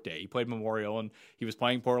skipped Workday. He played Memorial, and he was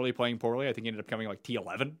playing poorly. I think he ended up coming like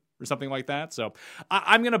T11 or something like that. So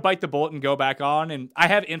I'm going to bite the bullet and go back on. And I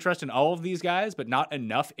have interest in all of these guys, but not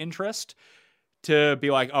enough interest to be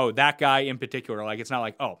like, oh, that guy in particular. Like, it's not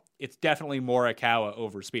like, oh, it's definitely Morikawa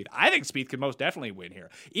over Spieth. I think Spieth could most definitely win here.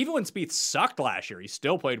 Even when Spieth sucked last year, he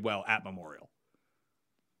still played well at Memorial.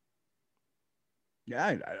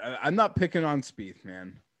 Yeah, I'm not picking on Spieth,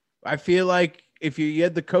 man. I feel like if you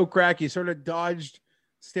had the coke rack, you sort of dodged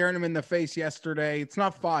staring him in the face yesterday. It's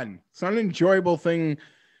not fun. It's not an enjoyable thing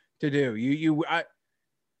to do. I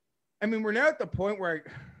mean, we're now at the point where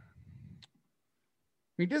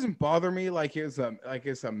it doesn't bother me like it's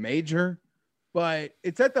a major, but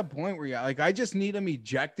it's at the point where I just need him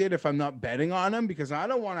ejected if I'm not betting on him, because I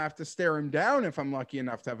don't want to have to stare him down if I'm lucky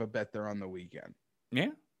enough to have a bet there on the weekend. Yeah.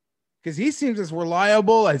 Because he seems as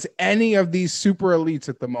reliable as any of these super elites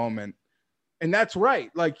at the moment. And that's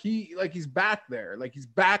right. He's back there. Like, he's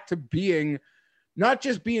back to being not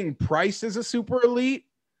just being priced as a super elite,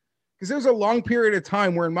 because there was a long period of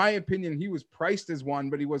time where, in my opinion, he was priced as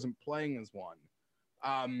one, but he wasn't playing as one.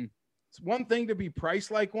 It's one thing to be priced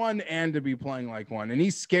like one and to be playing like one. And he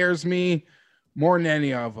scares me more than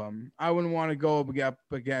any of them. I wouldn't want to go up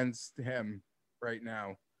against him right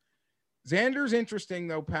now. Xander's interesting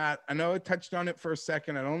though, Pat. I know I touched on it for a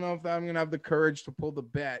second. I don't know if I'm going to have the courage to pull the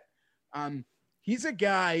bet. He's a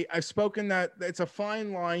guy I've spoken that it's a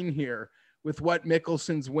fine line here with what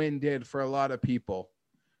Mickelson's win did for a lot of people.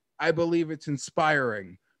 I believe it's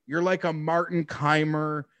inspiring. You're like a Martin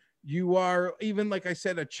Keimer. You are even, like I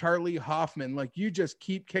said, a Charlie Hoffman. Like you just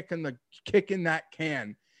keep kicking that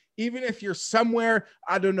can. Even if you're somewhere,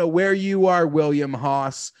 I don't know where you are, William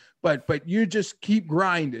Haas, but you just keep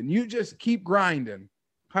grinding. You just keep grinding.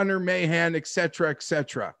 Hunter Mahan, et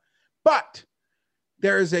cetera. But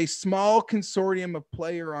there is a small consortium of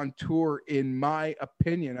player on tour, in my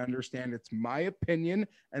opinion. Understand, it's my opinion,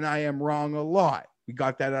 and I am wrong a lot. We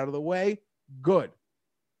got that out of the way. Good.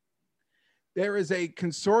 There is a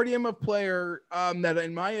consortium of player that,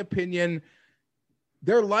 in my opinion,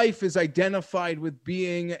 their life is identified with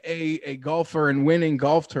being a golfer and winning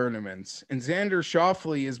golf tournaments. And Xander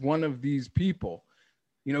Schauffele is one of these people.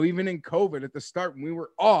 You know, even in COVID at the start, when we were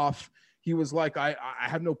off, he was like, I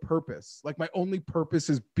have no purpose. Like my only purpose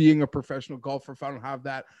is being a professional golfer. If I don't have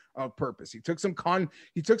that purpose, he took some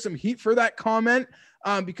heat for that comment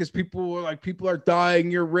because people were like, people are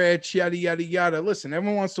dying. You're rich, yada, yada, yada. Listen,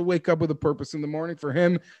 everyone wants to wake up with a purpose in the morning. For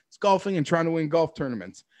him, it's golfing and trying to win golf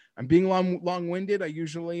tournaments. I'm being long-winded. I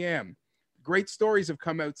usually am. Great stories have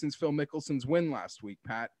come out since Phil Mickelson's win last week,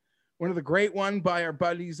 Pat. One of the great one by our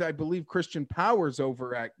buddies, I believe, Christian Powers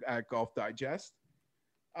over at Golf Digest.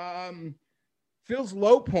 Phil's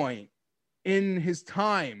low point in his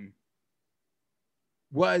time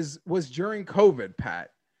was during COVID, Pat.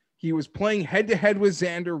 He was playing head-to-head with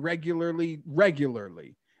Xander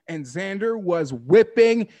regularly, and Xander was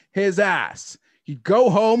whipping his ass. He'd go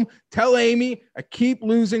home, tell Amy, I keep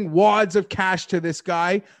losing wads of cash to this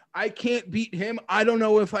guy. I can't beat him. I don't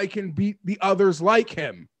know if I can beat the others like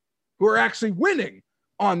him who are actually winning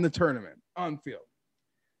on the tournament, on field.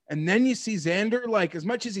 And then you see Xander, like, as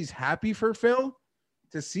much as he's happy for Phil,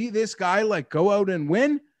 to see this guy, like, go out and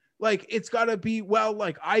win, like, it's got to be, well,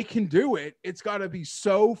 like, I can do it. It's got to be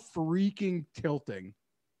so freaking tilting.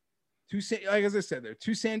 Like, as I said, there are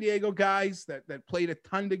two San Diego guys that played a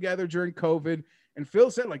ton together during COVID. And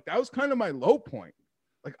Phil said, like, that was kind of my low point.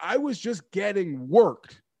 Like, I was just getting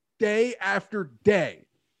worked day after day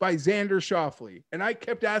by Xander Schauffele. And I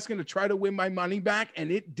kept asking to try to win my money back,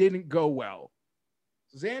 and it didn't go well.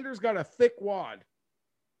 Xander's got a thick wad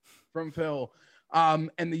from Phil.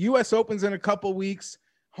 And the U.S. Open's in a couple weeks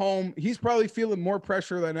home. He's probably feeling more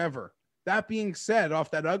pressure than ever. That being said,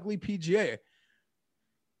 off that ugly PGA,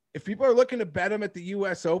 if people are looking to bet him at the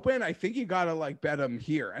U.S. Open, I think you got to, like, bet him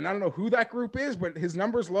here. And I don't know who that group is, but his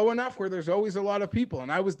number's low enough where there's always a lot of people.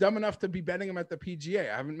 And I was dumb enough to be betting him at the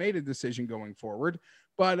PGA. I haven't made a decision going forward.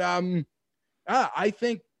 But I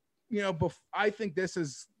think, you know, I think this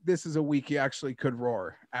is a week he actually could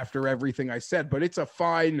roar after everything I said. But it's a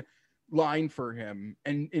fine line for him.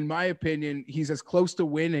 And in my opinion, he's as close to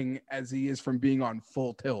winning as he is from being on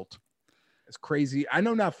full tilt. It's crazy. I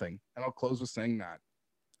know nothing. And I'll close with saying that.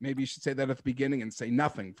 Maybe you should say that at the beginning and say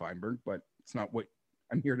nothing, Feinberg, but it's not what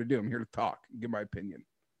I'm here to do. I'm here to talk and give my opinion.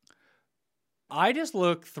 I just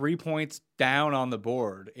look 3 points down on the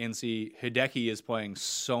board and see Hideki is playing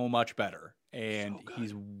so much better. And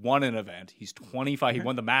he's won an event. He's 25. He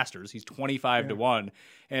won the Masters. He's 25-1.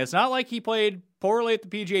 And it's not like he played poorly at the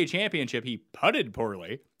PGA Championship. He putted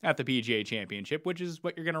poorly at the PGA Championship, which is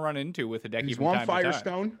what you're going to run into with Hideki. He's won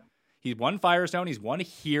Firestone. He's won Firestone. He's won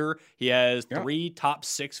here. He has 3 top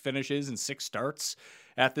 6 finishes and 6 starts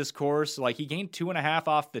at this course. Like, he gained 2.5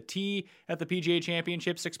 off the tee at the PGA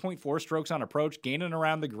Championship, 6.4 strokes on approach, gaining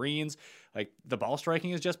around the greens. Like, the ball striking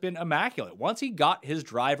has just been immaculate. Once he got his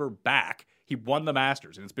driver back, he won the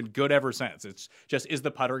Masters, and it's been good ever since. It's just, is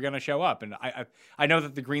the putter going to show up? And I know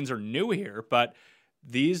that the greens are new here, but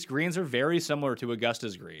these greens are very similar to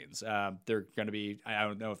Augusta's greens. They're going to be, I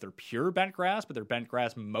don't know if they're pure bent grass, but they're bent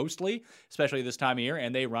grass mostly, especially this time of year,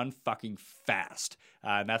 and they run fucking fast.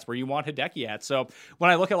 And that's where you want Hideki at. So when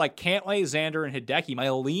I look at, like, Cantlay, Xander, and Hideki, my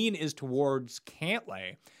lean is towards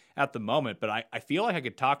Cantlay at the moment, but I feel like I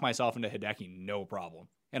could talk myself into Hideki no problem.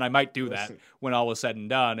 And I might do that when all is said and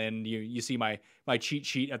done. And you see my cheat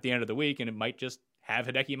sheet at the end of the week, and it might just have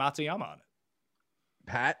Hideki Matsuyama on it.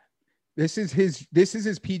 Pat, this is his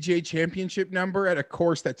PGA Championship number at a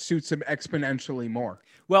course that suits him exponentially more.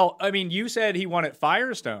 Well, I mean, you said he won at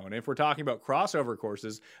Firestone. If we're talking about crossover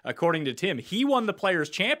courses, according to Tim, he won the Players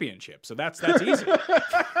Championship. So that's easy.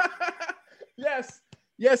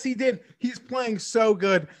 Yes, he did. He's playing so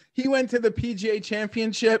good. He went to the PGA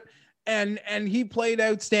Championship and he played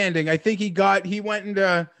outstanding. I think he went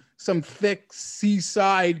into some thick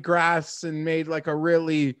seaside grass and made like a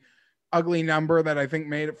really ugly number that I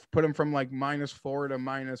think put him from like -4 to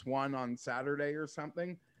 -1 on Saturday or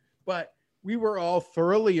something. But we were all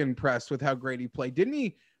thoroughly impressed with how great he played. Didn't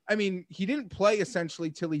he? I mean, he didn't play essentially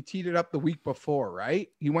till he teed it up the week before, right?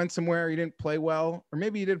 He went somewhere, he didn't play well, or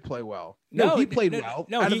maybe he did play well. No, he played well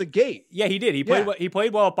out of the gate. Yeah, he did. He played well. He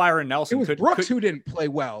played well at Byron Nelson. It was Brooks who didn't play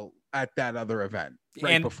well at that other event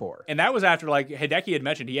before. And that was after, like Hideki had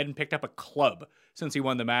mentioned, he hadn't picked up a club since he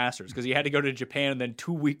won the Masters because he had to go to Japan and then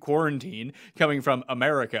 2-week quarantine coming from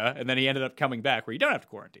America. And then he ended up coming back where you don't have to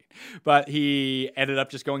quarantine. But he ended up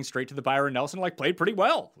just going straight to the Byron Nelson, like played pretty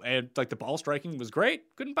well. And like the ball striking was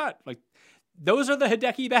great. Couldn't putt. Like those are the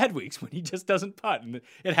Hideki bad weeks when he just doesn't putt. And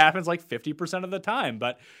it happens like 50% of the time.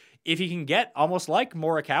 But if he can get almost like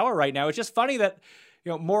Morikawa right now, it's just funny that,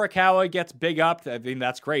 you know, Morikawa gets big up. I mean,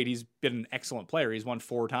 that's great. He's been an excellent player. He's won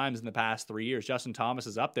 4 times in the past 3 years. Justin Thomas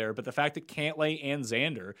is up there. But the fact that Cantlay and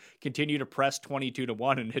Xander continue to press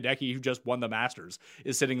 22-1 and Hideki, who just won the Masters,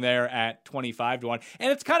 is sitting there at 25-1.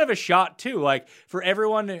 And it's kind of a shot, too. Like, for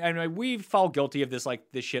everyone, I mean, we fall guilty of this,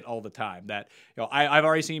 like, this shit all the time. That, you know, I've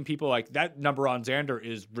already seen people like, that number on Xander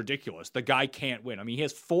is ridiculous. The guy can't win. I mean, he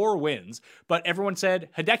has 4 wins, but everyone said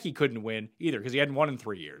Hideki couldn't win either because he hadn't won in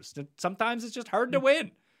 3 years. Sometimes it's just hard to win.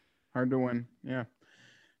 Hard to win. Yeah.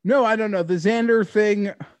 No, I don't know. The Xander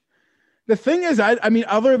thing. The thing is, I mean,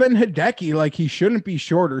 other than Hideki, like he shouldn't be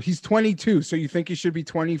shorter. He's 22. So you think he should be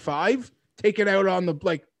 25? Take it out on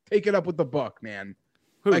take it up with the book, man.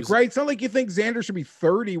 Like, right. It's not like you think Xander should be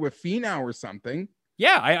 30 with Finau or something.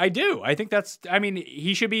 Yeah, I do. I think I mean,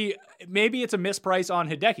 he should be, maybe it's a misprice on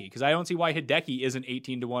Hideki because I don't see why Hideki isn't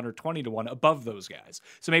 18-1 or 20-1 above those guys.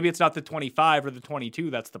 So maybe it's not the 25 or the 22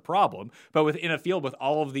 that's the problem. But within a field with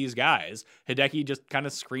all of these guys, Hideki just kind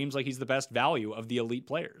of screams like he's the best value of the elite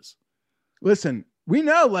players. Listen, we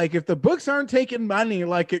know, like, if the books aren't taking money,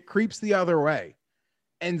 like, it creeps the other way.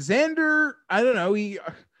 And Xander, I don't know, he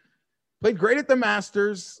played great at the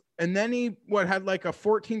Masters. And then he had like a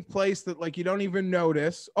 14th place that like you don't even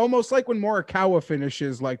notice, almost like when Morikawa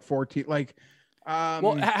finishes like 14. Like,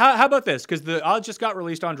 well, how about this? Because the odds just got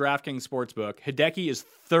released on DraftKings Sportsbook. Hideki is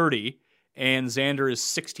 30 and Xander is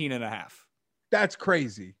 16.5. That's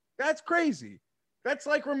crazy. That's crazy. That's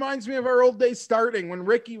like reminds me of our old days starting when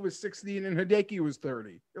Ricky was 16 and Hideki was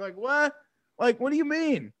 30. You're like, what? Like, what do you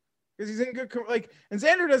mean? Because he's in good and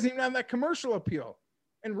Xander doesn't even have that commercial appeal.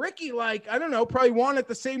 And Ricky, like, I don't know, probably won at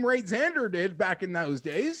the same rate Xander did back in those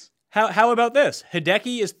days. How about this?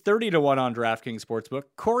 Hideki is 30-1 on DraftKings Sportsbook.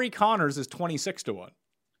 Corey Connors is 26-1.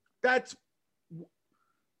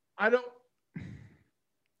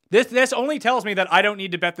 This only tells me that I don't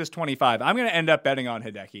need to bet this 25. I'm going to end up betting on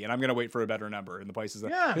Hideki, and I'm going to wait for a better number in the places.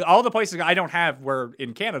 All the places I don't have, where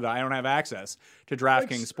in Canada, I don't have access to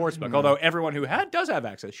DraftKings Sportsbook. Although everyone who does have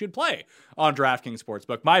access should play on DraftKings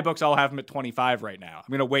Sportsbook. My books all have them at 25 right now.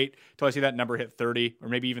 I'm going to wait till I see that number hit 30 or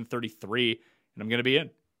maybe even 33, and I'm going to be in.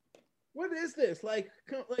 What is this? Like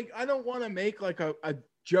I don't want to make like a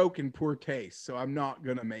joke in poor taste, so I'm not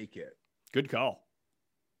going to make it. Good call.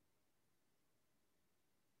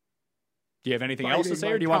 Do you have anything else to say,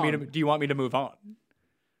 or do you want me to move on?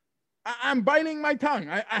 I'm biting my tongue.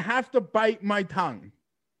 I have to bite my tongue.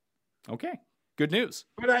 Okay, good news.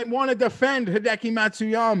 But I want to defend Hideki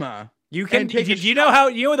Matsuyama. You can. You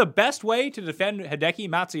know the best way to defend Hideki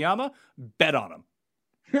Matsuyama? Bet on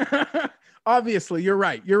him. Obviously, you're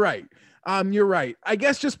right. You're right. I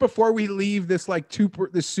guess just before we leave this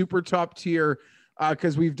this super top tier,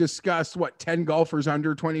 because we've discussed 10 golfers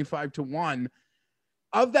under 25-1.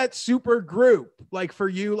 Of that super group, like for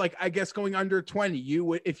you, like I guess going under 20, you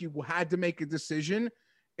would, if you had to make a decision,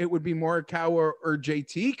 it would be Morikawa or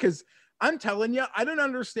JT. Because I'm telling you, I don't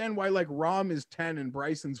understand why like Rahm is 10 and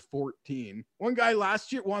Bryson's 14. One guy won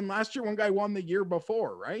last year. One guy won the year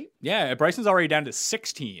before, right? Yeah, Bryson's already down to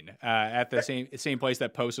 16 at the same place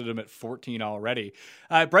that posted him at 14 already.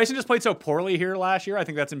 Bryson just played so poorly here last year. I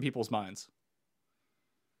think that's in people's minds.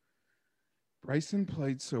 Bryson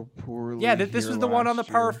played so poorly. Yeah, this was the one on the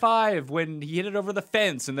par 5 when he hit it over the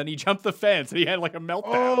fence and then he jumped the fence and he had like a meltdown.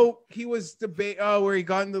 Oh, he was where he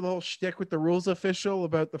got into the whole shtick with the rules official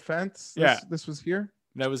about the fence. This was here.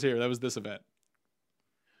 That was here. That was this event.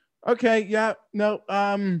 Okay. Yeah. No.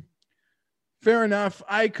 Fair enough.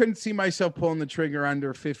 I couldn't see myself pulling the trigger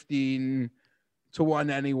under 15-1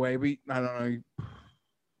 anyway. But I don't know.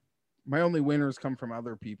 My only winners come from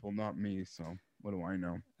other people, not me. So. What do I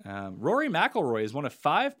know? Rory McIlroy is one of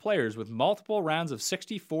 5 players with multiple rounds of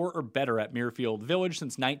 64 or better at Muirfield Village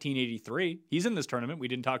since 1983. He's in this tournament. We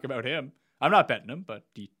didn't talk about him. I'm not betting him, but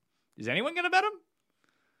is anyone going to bet him?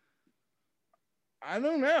 I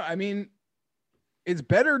don't know. I mean, it's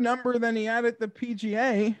better number than he had at the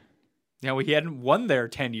PGA. You know, he hadn't won there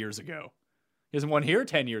 10 years ago. He hasn't won here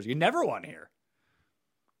 10 years ago. He never won here.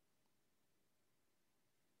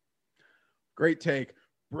 Great take.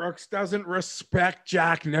 Brooks doesn't respect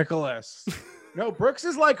Jack Nicklaus. No, Brooks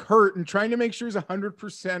is like hurt and trying to make sure he's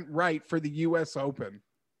 100% right for the U.S. Open.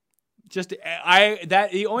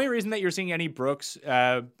 The only reason that you're seeing any Brooks,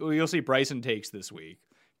 you'll see Bryson takes this week,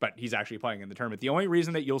 but he's actually playing in the tournament. The only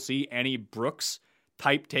reason that you'll see any Brooks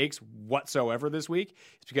type takes whatsoever this week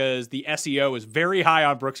is because the SEO is very high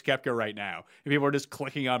on Brooks Koepka right now. And people are just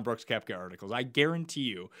clicking on Brooks Koepka articles. I guarantee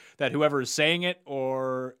you that whoever is saying it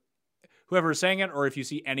or if you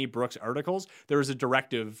see any Brooks articles, there is a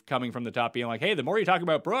directive coming from the top being like, hey, the more you talk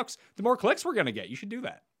about Brooks, the more clicks we're going to get. You should do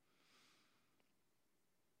that.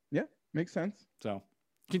 Yeah, makes sense. So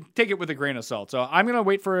you can take it with a grain of salt. So I'm going to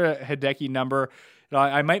wait for a Hideki number.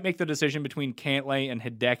 I might make the decision between Cantlay and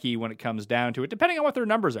Hideki when it comes down to it, depending on what their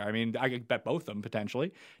numbers are. I mean, I could bet both of them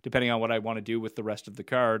potentially, depending on what I want to do with the rest of the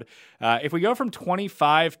card. If we go from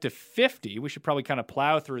 25 to 50, we should probably kind of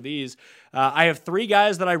plow through these. I have 3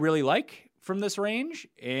 guys that I really like from this range,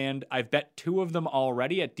 and I've bet 2 of them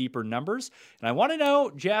already at deeper numbers. And I want to know,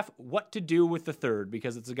 Jeff, what to do with the third,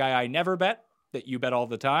 because it's a guy I never bet that you bet all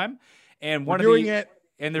the time. And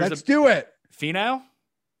Let's do it. Finau?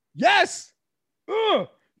 Yes. Ugh.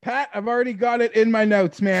 Pat, I've already got it in my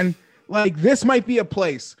notes, man. Like, this might be a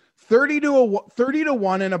place. 30 to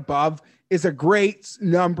 1 and above is a great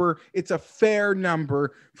number. It's a fair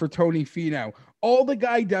number for Tony Finau. All the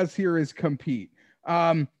guy does here is compete.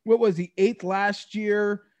 What was he? 8th last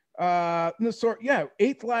year.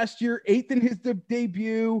 8th last year, 8th in his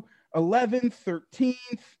debut, 11th, 13th.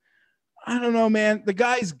 I don't know, man. The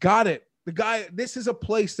guy's got it. This is a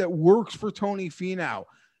place that works for Tony Finau.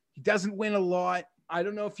 He doesn't win a lot. I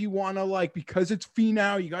don't know if you want to, because it's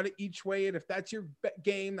Finau, you got to each way it. If that's your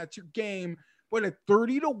game, that's your game. But at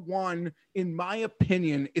 30 to 1, in my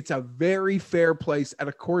opinion, it's a very fair place at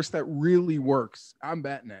a course that really works. I'm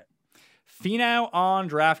betting it. Finau on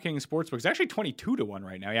DraftKings Sportsbook is actually 22 to 1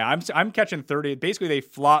 right now. Yeah, I'm catching 30. Basically, they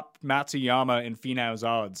flopped Matsuyama and Finau's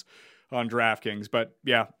odds on DraftKings. But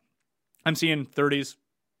yeah, I'm seeing 30s.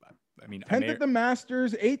 I mean, 10th at the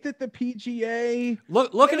Masters, 8th at the PGA.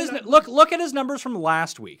 Look at his numbers from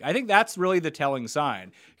last week. I think that's really the telling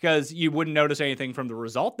sign, because you wouldn't notice anything from the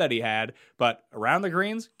result that he had, but around the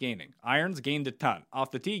greens, gaining. Irons, gained a ton. Off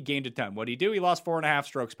the tee, gained a ton. What did he do? He lost 4.5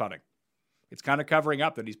 strokes putting. It's kind of covering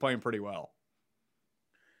up that he's playing pretty well.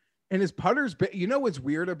 And his putters, you know what's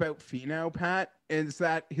weird about Finau, Pat, is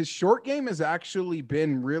that his short game has actually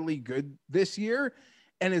been really good this year.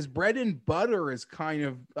 And his bread and butter has kind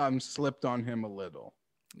of slipped on him a little.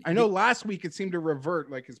 I know last week it seemed to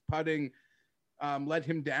revert, like his putting let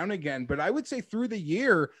him down again. But I would say through the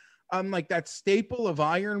year, like that staple of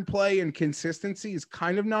iron play and consistency has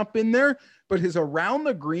kind of not been there. But his around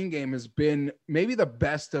the green game has been maybe the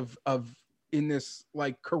best of in this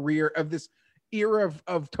career of this era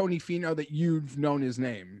of Tony Finau that you've known his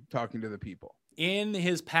name talking to the people. In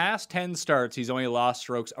his past 10 starts, he's only lost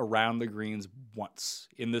strokes around the greens once.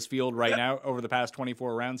 In this field right now, over the past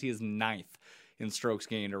 24 rounds, he is 9th in strokes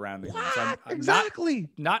gained around the greens. So I'm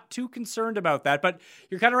not too concerned about that, but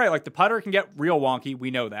you're kind of right. Like, the putter can get real wonky. We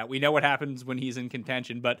know that. We know what happens when he's in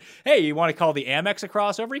contention, but hey, you want to call the Amex a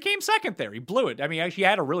crossover? He came second there. He blew it. I mean, actually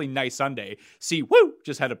had a really nice Sunday.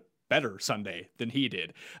 Just had a better Sunday than he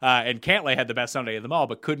did. And Cantlay had the best Sunday of them all,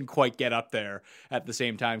 but couldn't quite get up there at the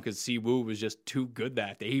same time because Siwoo was just too good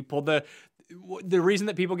that day. He pulled the reason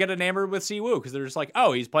that people get enamored with Siwoo, because they're just like,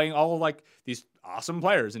 oh, he's playing all these awesome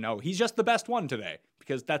players, and he's just the best one today,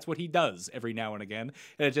 because that's what he does every now and again.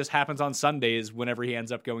 And it just happens on Sundays whenever he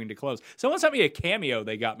ends up going to close. Someone sent me a cameo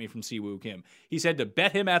they got me from Siwoo Kim. He said to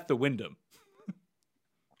bet him at the Wyndham.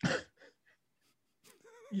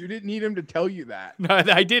 You didn't need him to tell you that. No,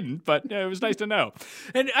 I didn't, but it was nice to know.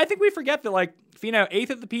 And I think we forget that, Finau, 8th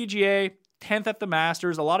at the PGA, 10th at the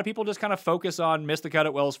Masters. A lot of people just kind of focus on missed the cut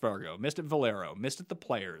at Wells Fargo, missed at Valero, missed at the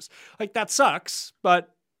Players. That sucks,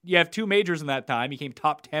 but you have 2 majors in that time. He came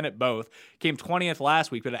top 10 at both, came 20th last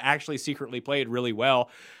week, but actually secretly played really well.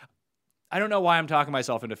 I don't know why I'm talking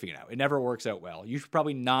myself into Finau. It never works out well. You should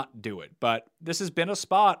probably not do it. But this has been a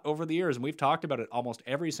spot over the years, and we've talked about it almost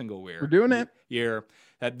every single year. We're doing it. Year,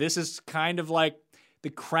 that this is kind of like the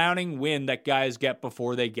crowning win that guys get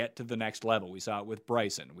before they get to the next level. We saw it with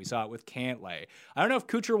Bryson. We saw it with Cantlay. I don't know if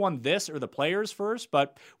Kuchar won this or the Players first,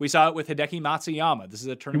 but we saw it with Hideki Matsuyama. This is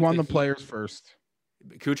a tournament. He won the Players first.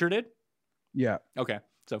 Kuchar did? Yeah. Okay.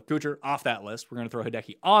 So Kuchar off that list. We're going to throw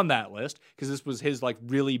Hideki on that list because this was his like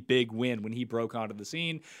really big win when he broke onto the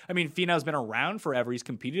scene. I mean, Finau's been around forever. He's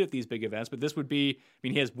competed at these big events, but this would be, I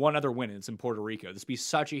mean, he has one other win and it's in Puerto Rico. This would be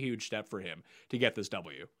such a huge step for him to get this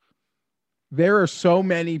W. There are so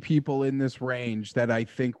many people in this range that I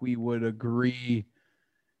think we would agree.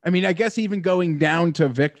 I mean, I guess even going down to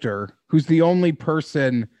Victor, who's the only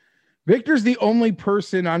person, Victor's the only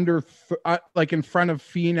person under like in front of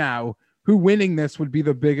Finau who winning this would be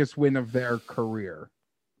the biggest win of their career.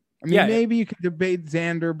 I mean, maybe you could debate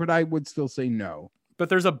Xander, but I would still say no. But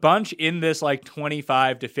there's a bunch in this like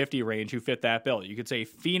 25 to 50 range who fit that bill. You could say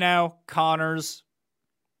Finau, Connors,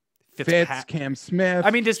 Cam Smith.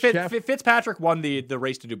 I mean, Fitzpatrick won the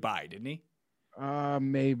race to Dubai, didn't he?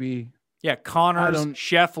 Maybe. Yeah, Connors,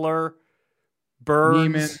 Scheffler,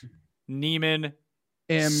 Burns, Neiman,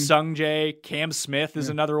 Sungjae, Cam Smith is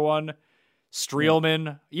another one.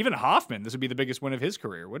 Streelman, even Hoffman. This would be the biggest win of his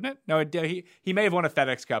career, wouldn't it? No, he may have won a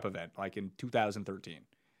FedEx Cup event like in 2013.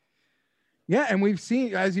 Yeah, and we've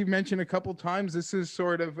seen, as you've mentioned a couple times, this is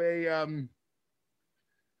sort of a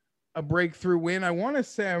breakthrough win. I want to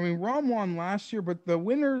say, I mean, Rahm won last year, but the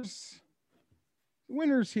winners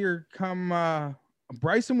here come.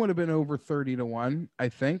 Bryson would have been over 30-1, I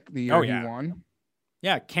think, the year he won.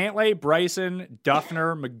 Yeah, Cantlay, Bryson,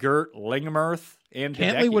 Duffner, McGirt, Lingmerth, and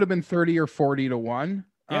Cantlay Hideki would have been 30 or 40-1.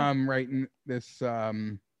 Right in this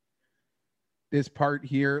this part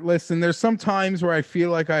here. Listen, there's some times where I feel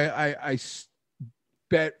like I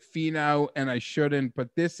bet Finau and I shouldn't, but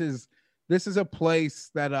this is a place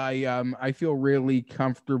that I feel really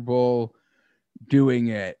comfortable doing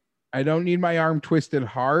it. I don't need my arm twisted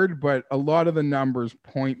hard, but a lot of the numbers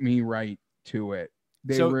point me right to it.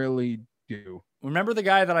 They really do. Remember the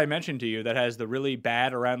guy that I mentioned to you that has the really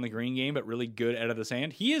bad around the green game, but really good out of the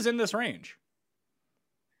sand? He is in this range.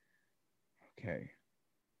 Okay.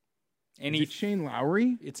 And is it Shane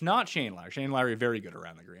Lowry? It's not Shane Lowry. Shane Lowry, very good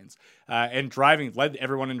around the greens. And driving, led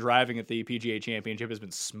everyone in driving at the PGA Championship, has been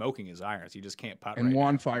smoking his irons. He just can't putt and right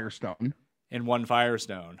won now. Firestone. And won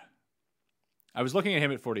Firestone. I was looking at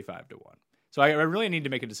him at 45-1. So I really need to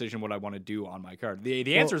make a decision what I want to do on my card.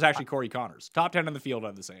 The answer is actually Corey Connors. Top 10 in the field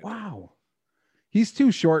on the sand. Wow. He's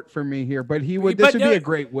too short for me here, but this would be a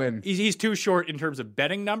great win. He's too short in terms of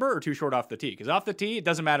betting number or too short off the tee? Because off the tee, it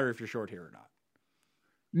doesn't matter if you're short here or not.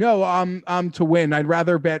 No, to win. I'd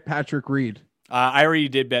rather bet Patrick Reed. I already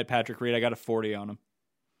did bet Patrick Reed. I got a 40 on him.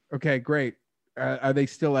 Okay, great. Are they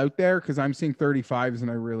still out there? Because I'm seeing 35s and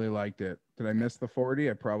I really liked it. Did I miss the 40?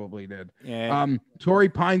 I probably did. Yeah. Torrey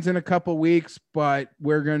Pines in a couple weeks, but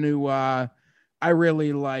we're going to, I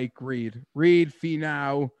really like Reed. Reed,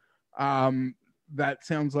 Finau. That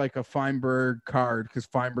sounds like a Feinberg card because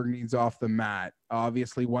Feinberg needs off the mat.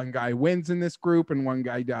 Obviously, one guy wins in this group and one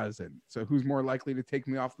guy doesn't. So who's more likely to take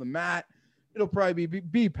me off the mat? It'll probably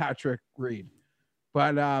be Patrick Reed.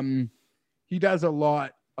 But he does a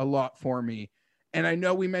lot for me. And I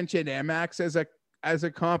know we mentioned Amex as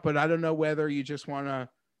a comp, but I don't know whether you just want to,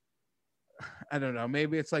 I don't know,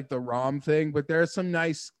 maybe it's like the Rahm thing, but there's some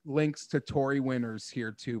nice links to Torrey winners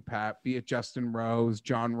here too, Pat, be it Justin Rose,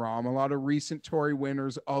 John Rahm. A lot of recent Torrey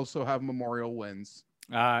winners also have Memorial wins.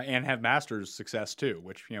 And have Masters success too,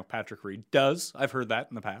 which, Patrick Reed does. I've heard that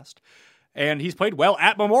in the past. And he's played well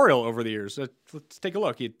at Memorial over the years. Let's take a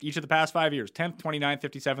look. Each of the past 5 years, 10th, 29th,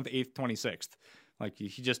 57th, 8th, 26th. Like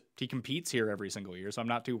he competes here every single year, so I'm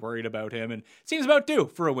not too worried about him. And seems about due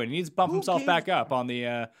for a win. He needs to bump himself back up on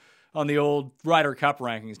the old Ryder Cup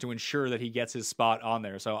rankings to ensure that he gets his spot on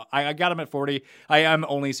there. So I got him at 40. I am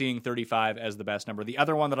only seeing 35 as the best number. The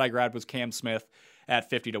other one that I grabbed was Cam Smith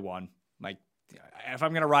at 50-1. Like if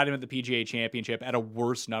I'm going to ride him at the PGA Championship at a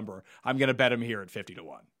worse number, I'm going to bet him here at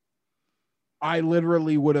 50-1. I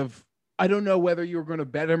literally would have. I don't know whether you were going to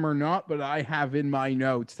bet him or not, but I have in my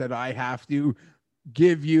notes that I have to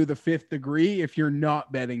give you the fifth degree if you're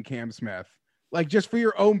not betting Cam Smith. Like just for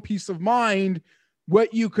your own peace of mind,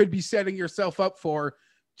 what you could be setting yourself up for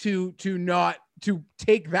to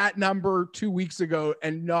take that number 2 weeks ago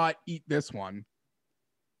and not eat this one.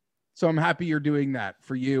 So I'm happy you're doing that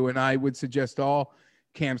for you. And I would suggest all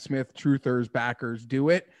Cam Smith truthers, backers do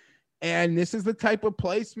it. And this is the type of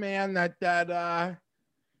place, man, that I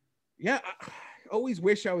always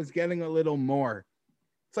wish I was getting a little more.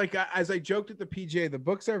 It's like, as I joked at the PGA, the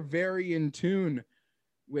books are very in tune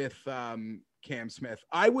with Cam Smith.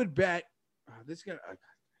 I would bet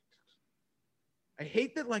I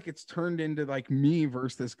hate that like it's turned into like me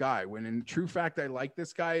versus this guy, when in true fact I like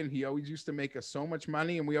this guy and he always used to make us so much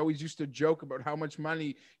money, and we always used to joke about how much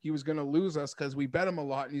money he was going to lose us because we bet him a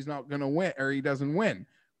lot and he's not going to win, or he doesn't win.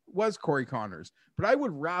 was Corey Connors, but I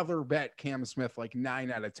would rather bet Cam Smith like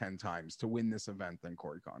 9 out of 10 times to win this event than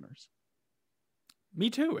Corey Connors. Me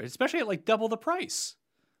too, especially at like double the price.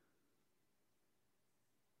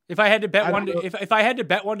 If I had to bet if I had to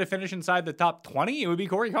bet one to finish inside the top 20, it would be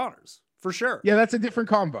Corey Connors for sure. Yeah, that's a different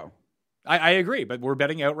combo. I agree, but we're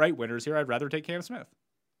betting outright winners here. I'd rather take Cam Smith.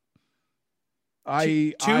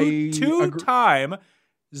 Two-time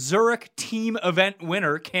Zurich team event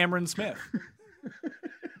winner Cameron Smith.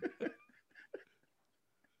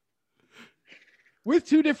 With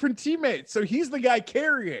 2 different teammates, so he's the guy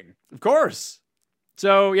carrying. Of course.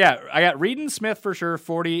 So, yeah, I got Reed and Smith for sure,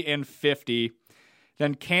 40 and 50.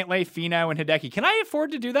 Then Cantlay, Finau, and Hideki. Can I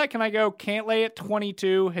afford to do that? Can I go Cantlay at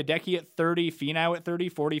 22, Hideki at 30, Finau at 30,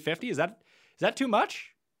 40, 50? Is that too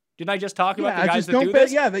much? Didn't I just talk about the guys that do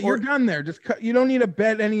this? Yeah, that you're done there. You don't need to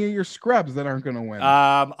bet any of your scrubs that aren't going to win.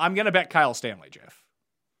 I'm going to bet Kyle Stanley, Jeff.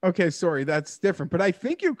 Okay, sorry, that's different. But I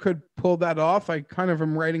think you could pull that off. I kind of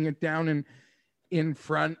am writing it down in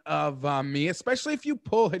front of me, especially if you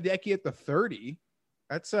pull Hideki at the 30.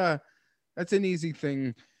 That's an easy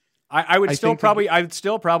thing. I would still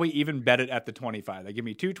probably even bet it at the 25. They give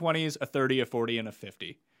me 2 20s, a 30, a 40, and a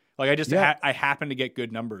 50. Like I happen to get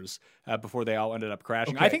good numbers before they all ended up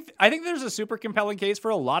crashing. Okay. I think there's a super compelling case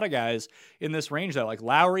for a lot of guys in this range though. Like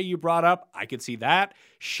Lowry, you brought up, I could see that.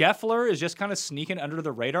 Scheffler is just kind of sneaking under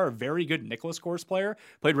the radar. A very good Nicklaus course player,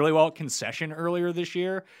 played really well at Concession earlier this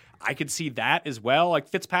year. I could see that as well. Like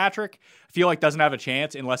Fitzpatrick, I feel like doesn't have a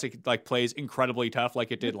chance unless it like plays incredibly tough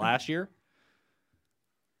like it did last year.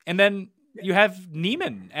 And then you have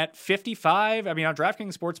Neiman at 55. I mean, on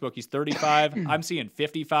DraftKings Sportsbook, he's 35. I'm seeing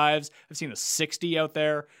 55s. I've seen a 60 out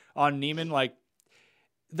there on Neiman. Like,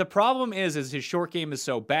 the problem is his short game is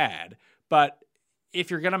so bad. But if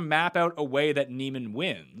you're going to map out a way that Neiman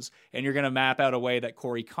wins, and you're going to map out a way that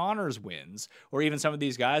Corey Connors wins, or even some of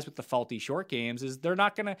these guys with the faulty short games, is they're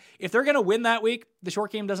not going to, if they're going to win that week, the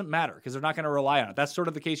short game doesn't matter because they're not going to rely on it. That's sort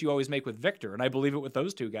of the case you always make with Victor. And I believe it with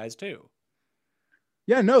those two guys too.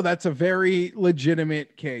 Yeah, no, that's a very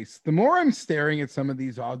legitimate case. The more I'm staring at some of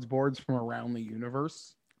these odds boards from around the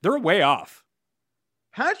universe, they're way off.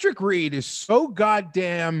 Patrick Reed is so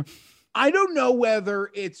goddamn, I don't know whether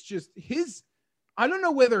it's just I don't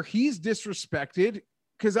know whether he's disrespected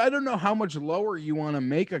because I don't know how much lower you want to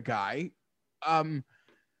make a guy.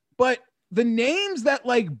 But the names that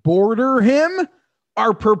like border him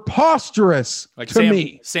are preposterous like to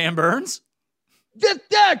me. Sam Burns?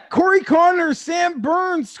 That Corey Connors, Sam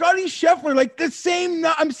Burns, Scotty Scheffler, like the same.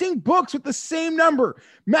 I'm seeing books with the same number.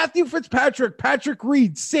 Matthew Fitzpatrick, Patrick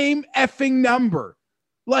Reed, same effing number.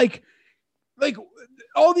 Like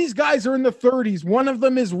all these guys are in the 30s. One of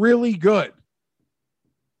them is really good.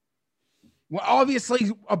 Well,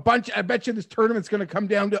 obviously, I bet you this tournament's going to come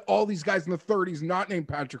down to all these guys in the 30s, not named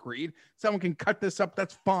Patrick Reed. Someone can cut this up.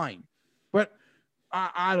 That's fine. But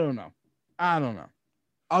I don't know.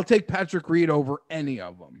 I'll take Patrick Reed over any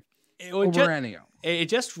of them.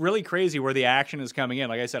 It's just really crazy where the action is coming in.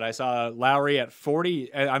 Like I said, I saw Lowry at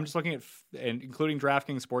 40. I'm just looking at, and including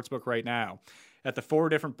DraftKings Sportsbook right now, at the 4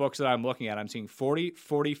 different books that I'm looking at, I'm seeing 40,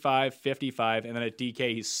 45, 55, and then at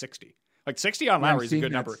DK, he's 60. Like 60 on Lowry is a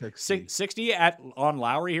good number. 60 on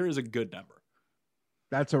Lowry here is a good number.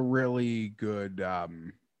 That's a really good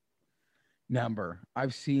number.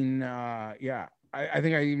 I've seen, I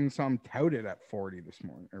think I even saw him touted at 40 this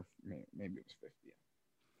morning, or maybe it was 50.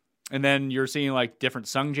 And then you're seeing like different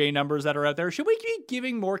Sung Jae numbers that are out there. Should we be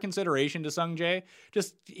giving more consideration to Sung Jae?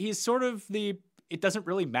 Just he's sort of it doesn't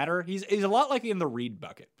really matter. He's a lot like in the Reed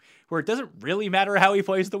bucket, where it doesn't really matter how he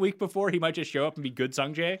plays the week before. He might just show up and be good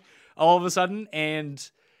Sung Jae all of a sudden. And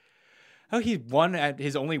he won at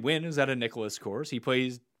his only win is at a Nicklaus course. He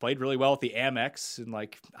played really well at the Amex, and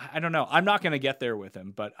like, I don't know. I'm not going to get there with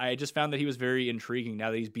him, but I just found that he was very intriguing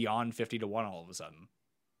now that he's beyond 50-1 all of a sudden.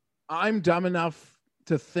 I'm dumb enough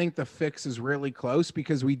to think the fix is really close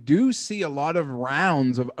because we do see a lot of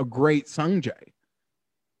rounds of a great Sung Jae.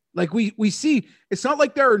 Like we see, it's not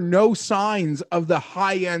like there are no signs of the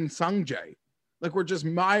high-end Sung Jae. Like we're just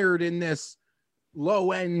mired in this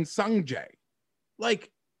low-end Sung Jae.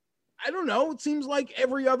 Like, I don't know. It seems like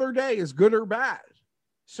every other day is good or bad.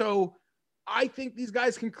 So I think these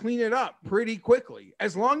guys can clean it up pretty quickly.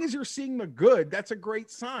 As long as you're seeing the good, that's a great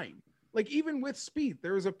sign. Like even with Spieth,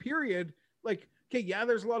 there was a period like, okay, yeah,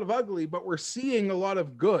 there's a lot of ugly, but we're seeing a lot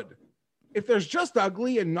of good. If there's just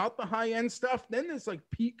ugly and not the high end stuff, then it's like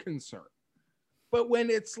peak concern. But when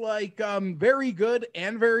it's like very good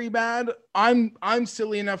and very bad, I'm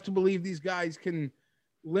silly enough to believe these guys can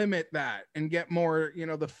limit that and get more,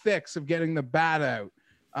 the fix of getting the bad out,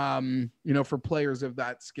 for players of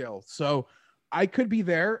that skill. So I could be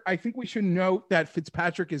there. I think we should note that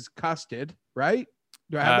Fitzpatrick is cussed, right?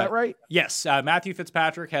 Do I have that right? Yes. Matthew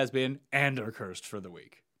Fitzpatrick has been cursed for the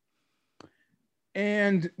week.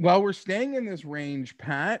 And while we're staying in this range,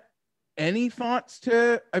 Pat, any thoughts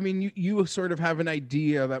to, I mean, you sort of have an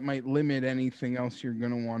idea that might limit anything else you're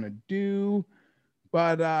going to want to do,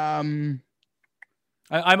 but I'm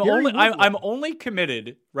only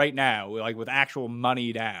committed right now, like with actual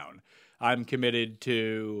money down. I'm committed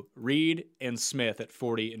to Reed and Smith at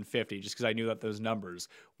 40 and 50, just because I knew that those numbers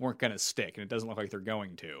weren't going to stick, and it doesn't look like they're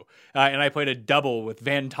going to. And I played a double with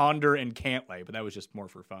Van Tonder and Cantlay, but that was just more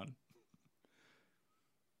for fun.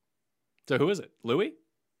 So who is it? Louis?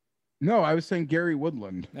 No, I was saying Gary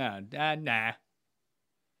Woodland. Nah.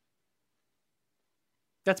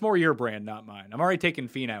 That's more your brand, not mine. I'm already taking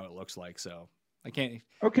Finau, it looks like, so I can't.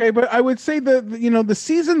 Okay, but I would say the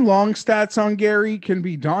season long stats on Gary can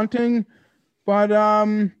be daunting, but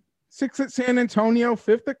 6th at San Antonio,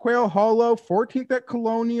 5th at Quail Hollow, 14th at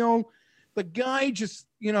Colonial. The guy just,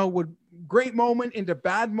 would great moment into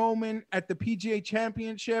bad moment at the PGA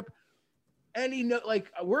Championship. And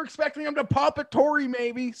we're expecting him to pop at Torrey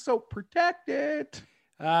maybe, so protect it.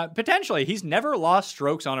 Potentially. He's never lost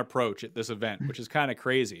strokes on approach at this event, which is kind of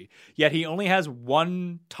crazy. Yet he only has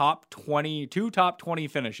two top 20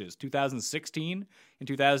 finishes, 2016 and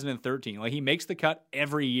 2013. Like, he makes the cut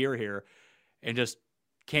every year here and just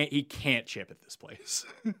can't chip at this place.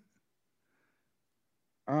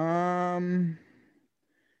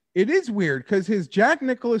 It is weird because his Jack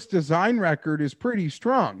Nicklaus design record is pretty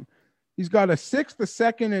strong. He's got a 6th, a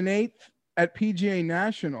 2nd, and 8th at PGA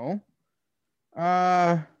National.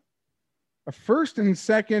 A 1st and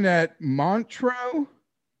 2nd at Montreux. Do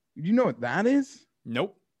you know what that is?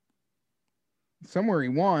 Nope. Somewhere he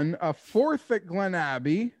won. A 4th at Glen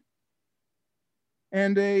Abbey.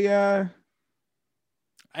 And a...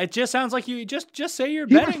 It just sounds like you just say you're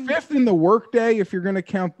he betting. was 5th in the workday, if you're going to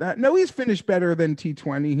count that. No, he's finished better than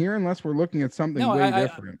T20 here, unless we're looking at something way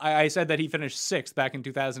different. I said that he finished 6th back in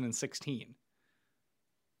 2016.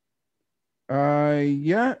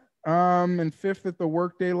 Yeah. And 5th at the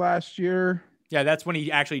workday last year. Yeah, that's when he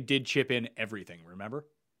actually did chip in everything, remember?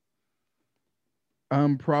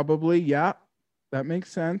 Probably, yeah. That makes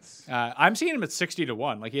sense. I'm seeing him at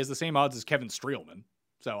 60-1. Like, he has the same odds as Kevin Streelman.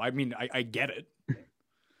 So, I mean, I get it.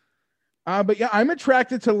 But yeah, I'm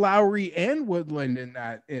attracted to Lowry and Woodland in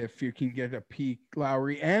that, if you can get a peak.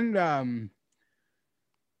 Lowry and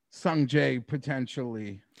Sung Jae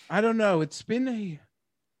potentially. I don't know. It's been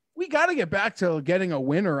we got to get back to getting a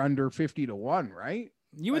winner under 50-1, right?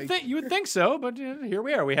 You would think so, but here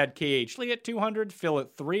we are. We had KH Lee at 200, Phil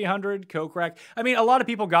at 300, Kokrak. I mean, a lot of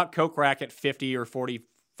people got Kokrak at 50 or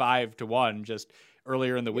 45-1 just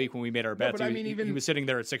earlier in the week when we made our bets. But I mean, he was sitting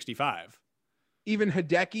there at 65. Even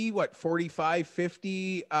Hideki, 45,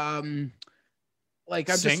 50. I'm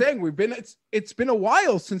just saying it's been a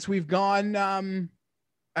while since we've gone.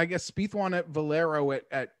 I guess Spieth won at Valero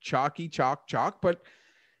at Chalky, but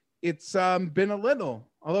it's been a little.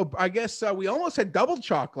 Although I guess we almost had double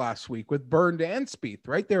chalk last week with Burned and Spieth,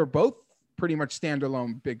 right? They were both pretty much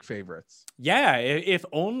standalone big favorites. Yeah, if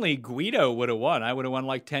only Guido would have won, I would have won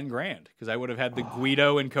like 10 grand because I would have had the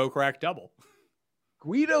Guido and Kokrak double.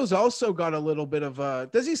 Guido's also got a little bit of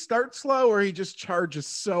does he start slow or he just charges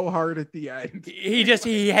so hard at the end? He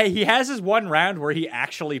has his one round where he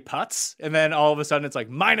actually putts and then all of a sudden it's like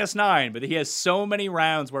 -9, but he has so many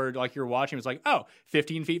rounds where like you're watching, it's like,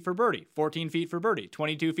 15 feet for birdie, 14 feet for birdie,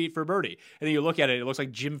 22 feet for birdie. And then you look at it, it looks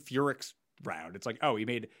like Jim Furyk's round. It's like, he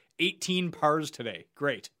made 18 pars today.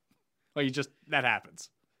 Great. Like that happens.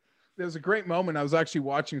 There's a great moment. I was actually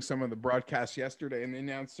watching some of the broadcasts yesterday and the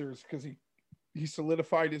announcers, because he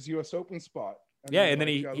solidified his U.S. Open spot. And then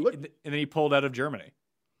he pulled out of Germany.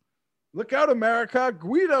 Look out, America!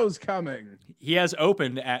 Guido's coming. He has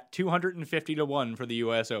opened at 250-1 for the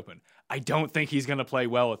U.S. Open. I don't think he's going to play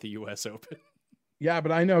well at the U.S. Open. Yeah,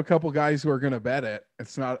 but I know a couple guys who are going to bet it.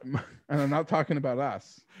 It's not, and I'm not talking about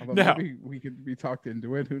us. Although maybe we could be talked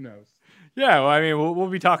into it. Who knows? Yeah, well, I mean, we'll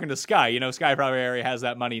be talking to Sky. Sky probably already has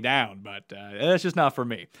that money down, but that's just not for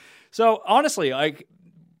me. So honestly,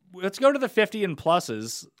 let's go to the 50 and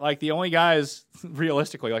pluses. The only guys,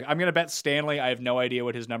 realistically, I'm going to bet Stanley. I have no idea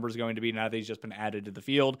what his number is going to be now that he's just been added to the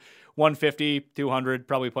field. 150, 200,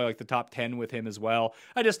 probably play the top 10 with him as well.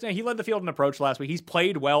 He led the field in approach last week. He's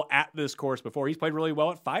played well at this course before. He's played really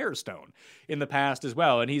well at Firestone in the past as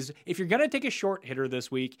well. And if you're going to take a short hitter this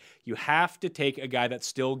week, you have to take a guy that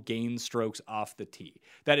still gains strokes off the tee.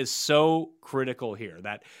 That is so critical here.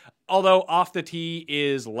 That although off the tee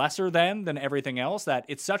is lesser than everything else, that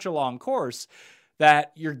it's such a long course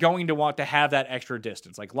that you're going to want to have that extra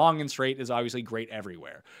distance. Like long and straight is obviously great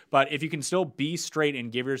everywhere. But if you can still be straight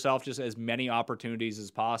and give yourself just as many opportunities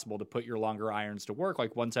as possible to put your longer irons to work,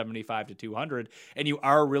 like 175 to 200, and you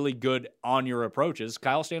are really good on your approaches,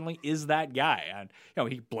 Kyle Stanley is that guy. And,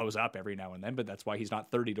 he blows up every now and then, but that's why he's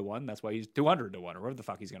not 30 to 1. That's why he's 200 to 1 or whatever the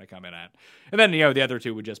fuck he's going to come in at. And then, the other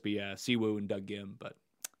two would just be Siwoo and Doug Gim. But,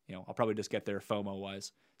 I'll probably just get there FOMO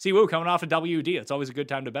wise. Siwoo coming off a WD. It's always a good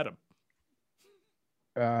time to bet him.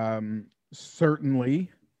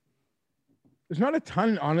 Certainly. There's not a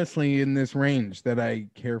ton, honestly, in this range that I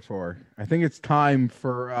care for. I think it's time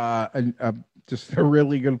for just a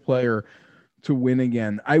really good player to win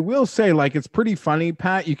again. I will say, it's pretty funny,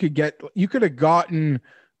 Pat. You could have gotten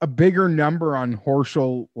a bigger number on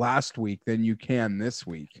Horschel last week than you can this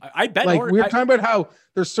week. I bet. We were talking about how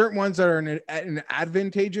there's certain ones that are in an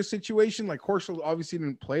advantageous situation. Like Horschel obviously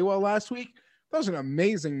didn't play well last week. That was an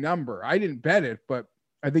amazing number. I didn't bet it, but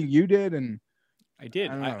I think you did, and I did.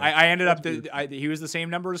 I ended up. He was the same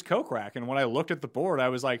number as Kokrak, and when I looked at the board, I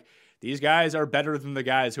was like, these guys are better than the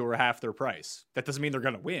guys who are half their price. That doesn't mean they're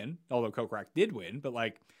going to win, although Kokrak did win. But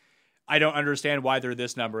I don't understand why they're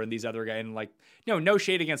this number and these other guys. And no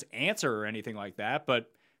shade against Answer or anything like that,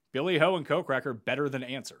 but Billy Ho and Kokrak are better than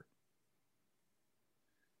Answer.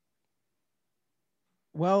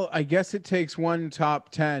 Well, I guess it takes one top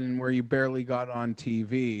 10 where you barely got on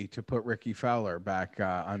TV to put Ricky Fowler back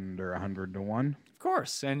under 100 to 1. Of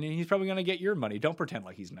course. And he's probably going to get your money. Don't pretend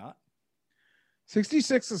like he's not.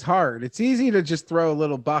 66 is hard. It's easy to just throw a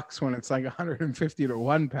little bucks when it's 150 to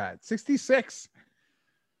 1, Pat. 66.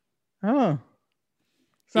 Oh,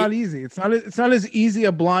 it's not easy. It's not as easy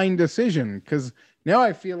a blind decision because now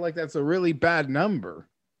I feel like that's a really bad number.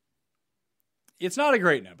 It's not a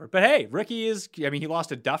great number, but hey, Ricky he lost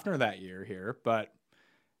to Duffner that year here, but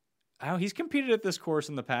he's competed at this course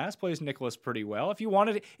in the past, plays Nicholas pretty well. If you want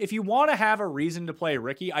to have a reason to play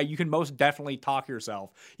Ricky, you can most definitely talk yourself.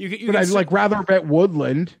 But I'd rather bet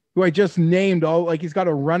Woodland, who I just named he's got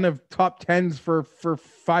a run of top 10s for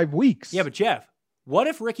 5 weeks. Yeah, but Jeff, what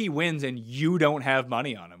if Ricky wins and you don't have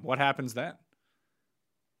money on him? What happens then?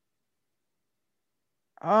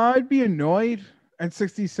 I'd be annoyed at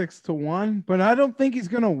 66 to 1, but I don't think he's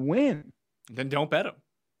going to win. Then don't bet him.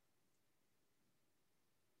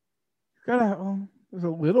 There's a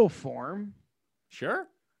little form. Sure.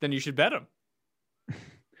 Then you should bet him.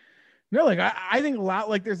 No, I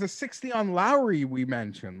think there's a 60 on Lowry we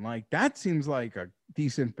mentioned. That seems like a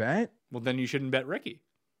decent bet. Well, then you shouldn't bet Ricky.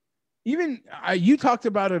 Even you talked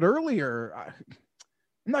about it earlier.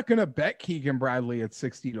 I'm not going to bet Keegan Bradley at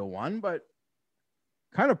 60 to 1, but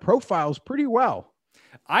kind of profiles pretty well.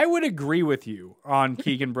 I would agree with you on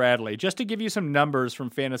Keegan Bradley. Just to give you some numbers from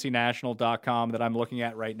fantasynational.com that I'm looking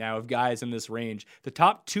at right now of guys in this range. The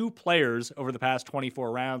top 2 players over the past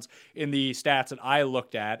 24 rounds in the stats that I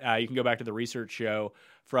looked at, you can go back to the research show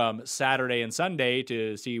from Saturday and Sunday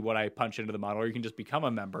to see what I punch into the model, or you can just become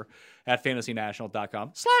a member at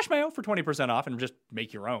fantasynational.com/mayo for 20% off and just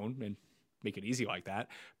make your own and make it easy like that.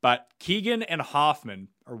 But Keegan and Hoffman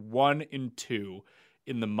are 1 and 2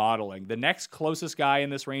 in the modeling. The next closest guy in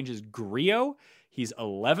this range is Griot. He's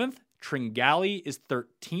 11th. Tringali is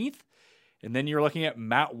 13th. And then you're looking at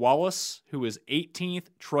Matt Wallace, who is 18th.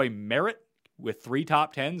 Troy Merritt, with 3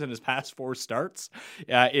 top 10s in his past 4 starts,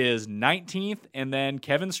 is 19th. And then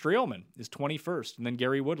Kevin Streelman is 21st. And then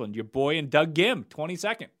Gary Woodland, your boy, and Doug Gim,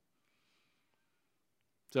 22nd.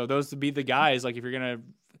 So those would be the guys, if you're going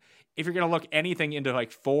to look anything into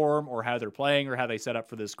form or how they're playing or how they set up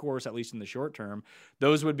for this course, at least in the short term,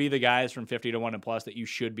 those would be the guys from 50 to 1 and plus that you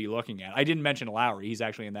should be looking at. I didn't mention Lowry. He's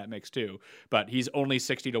actually in that mix too, but he's only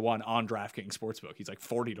 60 to 1 on DraftKings Sportsbook. He's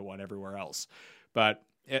 40 to 1 everywhere else. But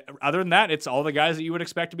other than that, it's all the guys that you would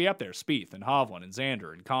expect to be up there. Spieth and Hovland and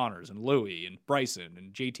Xander and Connors and Louis and Bryson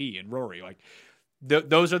and JT and Rory.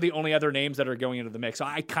 Those are the only other names that are going into the mix. So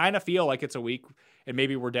I kind of feel like it's a week, and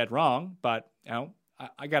maybe we're dead wrong, but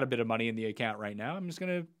I got a bit of money in the account right now. I'm just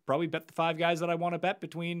going to probably bet the 5 guys that I want to bet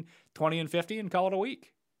between 20 and 50 and call it a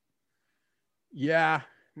week. Yeah,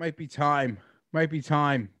 might be time.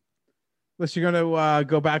 Unless you're going to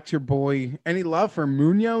go back to your boy. Any love for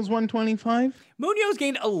Munoz 125? Munoz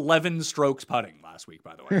gained 11 strokes putting last week,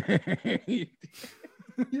 by the way.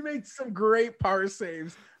 He made some great par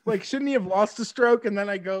saves. Shouldn't he have lost a stroke? And then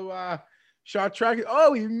I go shot track.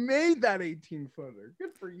 Oh, he made that 18-footer.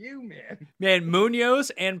 Good for you, man. Man,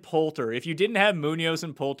 Munoz and Poulter. If you didn't have Munoz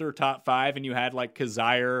and Poulter top 5 and you had like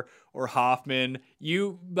Kazire or Hoffman,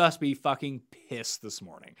 you must be fucking pissed this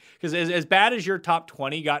morning. Because as bad as your top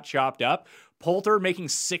 20 got chopped up, Poulter making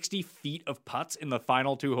 60 feet of putts in the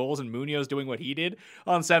final 2 holes and Munoz doing what he did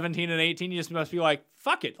on 17 and 18, you just must be like,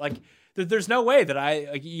 fuck it. Like, there's no way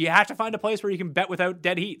that you have to find a place where you can bet without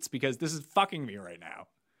dead heats because this is fucking me right now.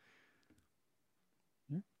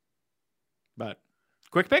 But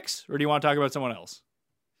quick picks, or do you want to talk about someone else?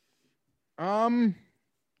 I mean,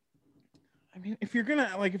 if you're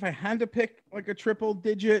gonna if I had to pick like a triple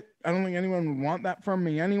digit, I don't think anyone would want that from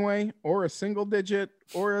me anyway, or a single digit,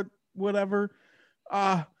 or a whatever.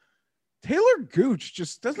 Taylor Gooch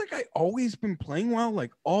just doesn't like I always been playing well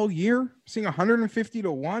like all year. Seeing 150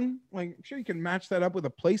 to 1. Like, I'm sure you can match that up with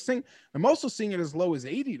a placing. I'm also seeing it as low as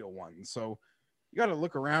 80 to 1. So you got to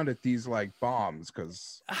look around at these like bombs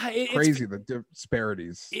because crazy the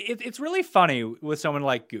disparities. It's really funny with someone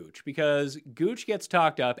like Gooch because Gooch gets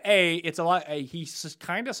talked up. It's a lot. He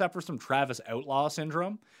kind of suffers from Travis Outlaw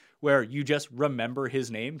syndrome, where you just remember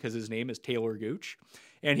his name because his name is Taylor Gooch,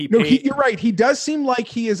 and you're right. He does seem like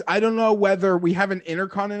he is. I don't know whether we have an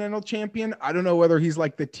intercontinental champion. I don't know whether he's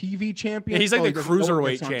like the TV champion. Yeah, he's like the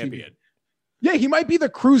cruiserweight champion. Yeah, he might be the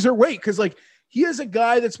cruiserweight because like. He is a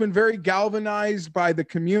guy that's been very galvanized by the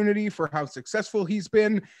community for how successful he's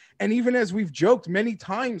been. And even as we've joked many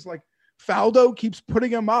times, like Faldo keeps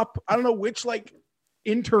putting him up. I don't know which like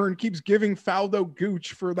intern keeps giving Faldo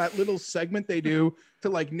Gooch for that little segment they do to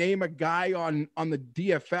like name a guy on the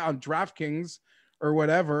DFL on DraftKings or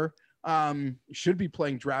whatever. Should be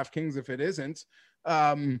playing DraftKings if it isn't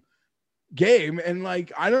game. And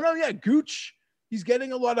like, I don't know. Yeah. Gooch, he's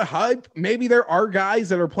getting a lot of hype. Maybe there are guys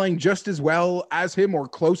that are playing just as well as him or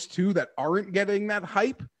close to that aren't getting that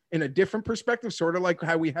hype in a different perspective, sort of like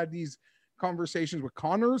how we had these conversations with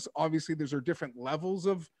Connors. Obviously, there's different levels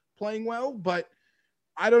of playing well, but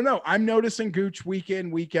I don't know. I'm noticing Gooch week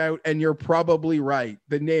in, week out, and you're probably right.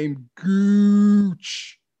 The name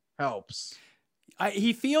Gooch helps.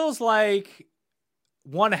 He feels like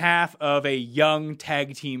one half of a young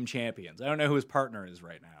tag team champions. I don't know who his partner is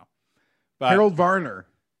right now. But Harold Varner.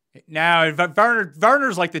 Now,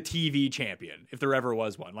 Varner's like the TV champion, if there ever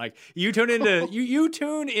was one. Like you tune into you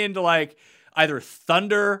tune into like either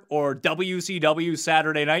Thunder or WCW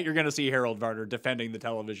Saturday night, you're going to see Harold Varner defending the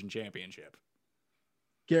television championship.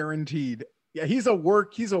 Guaranteed. Yeah, he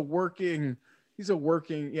works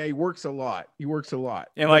a lot. He works a lot.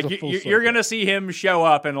 And like you're going to see him show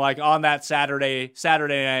up and like on that Saturday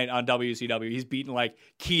night on WCW, he's beating like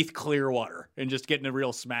Keith Clearwater and just getting a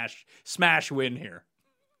real smash win here.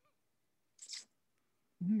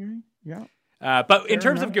 Okay. Yeah. But in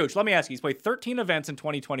terms of Gooch, let me ask you, he's played 13 events in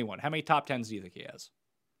 2021. How many top 10s do you think he has?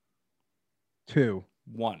 2.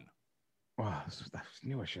 1. Oh, I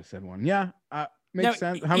knew I should have said 1. Yeah. Makes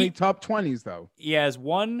sense. How many top 20s though? He has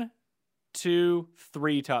 1, 2,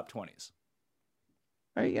 3 top 20s.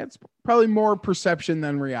 Yeah, it's probably more perception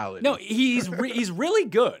than reality. No, he's really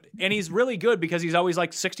good, and he's really good because he's always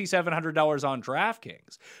like $6,700 on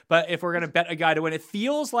DraftKings. But if we're gonna bet a guy to win, it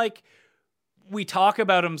feels like we talk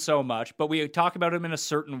about him so much, but we talk about him in a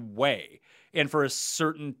certain way and for a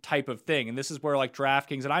certain type of thing. And this is where like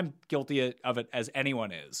DraftKings, and I'm guilty of it as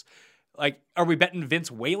anyone is. Like, are we betting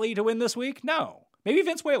Vince Whaley to win this week? No. Maybe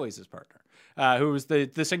Vince Whaley's his partner, who was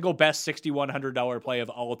the single best $6,100 play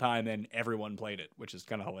of all time, and everyone played it, which is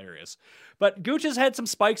kind of hilarious. But Gooch has had some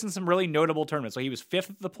spikes in some really notable tournaments. So he was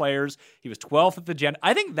 5th at the Players. He was 12th at the Gen.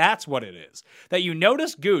 I think that's what it is, that you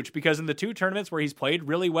notice Gooch because in the 2 tournaments where he's played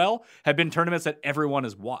really well have been tournaments that everyone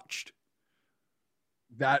has watched.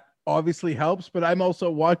 That obviously helps, but I'm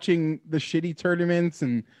also watching the shitty tournaments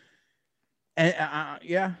and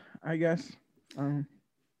yeah, I guess.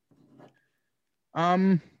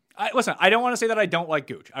 Listen, I don't want to say that I don't like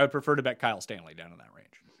Gooch. I would prefer to bet Kyle Stanley down in that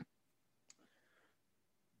range.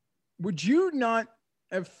 Would you not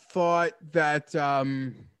have thought that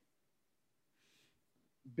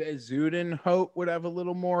Bezudin would have a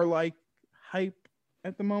little more like hype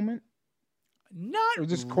at the moment? Or is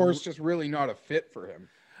this course just really not a fit for him?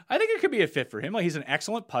 I think it could be a fit for him. Like, he's an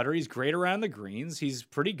excellent putter. He's great around the greens. He's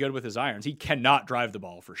pretty good with his irons. He cannot drive the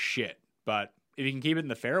ball for shit, but if he can keep it in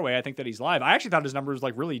the fairway, I think that he's live. I actually thought his number was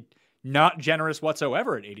like really not generous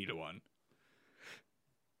whatsoever at 80 to 1.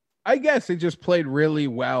 I guess he just played really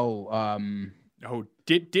well. Oh,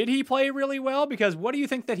 did he play really well? Because what do you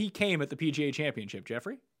think that he came at the PGA Championship,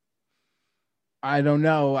 Jeffrey? I don't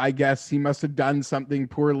know. I guess he must have done something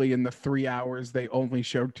poorly in the 3 hours they only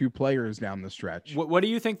showed 2 players down the stretch. What do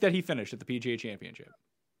you think that he finished at the PGA Championship?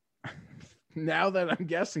 Now that I'm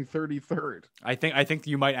guessing 33rd. I think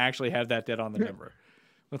you might actually have that dead on the number.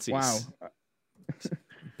 Let's see. Wow.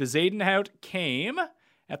 Bezuidenhout came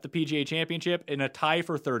at the PGA Championship in a tie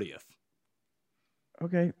for 30th.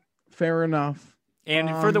 Okay, fair enough. And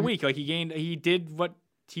for the week, like he did what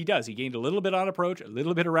he does. He gained a little bit on approach, a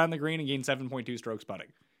little bit around the green, and gained 7.2 strokes putting,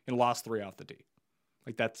 and lost 3 off the tee.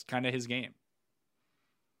 Like that's kind of his game.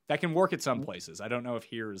 That can work at some places. I don't know if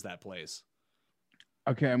here is that place.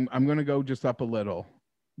 Okay, I'm going to go just up a little.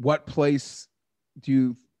 What place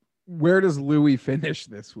where does Louis finish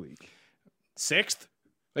this week? 6th.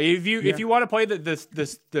 Like if you want to play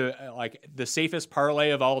the safest parlay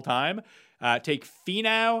of all time, take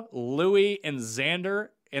Finau, Louis, and Xander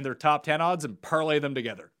and their top 10 odds and parlay them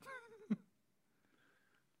together.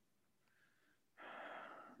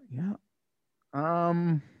 Yeah.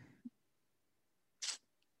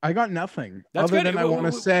 I got nothing. That's other good. than I want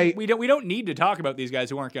to say we don't need to talk about these guys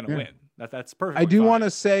who aren't going to win. That's perfect. I do want to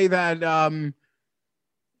say that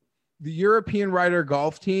the European Ryder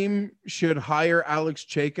Golf team should hire Alex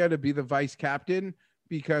Cejka to be the vice captain,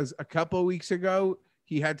 because a couple of weeks ago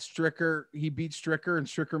he beat Stricker, and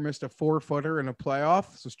Stricker missed a 4-footer in a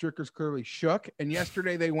playoff. So Stricker's clearly shook. And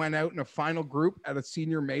yesterday they went out in a final group at a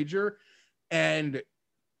senior major, and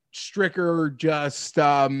Stricker just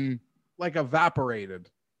evaporated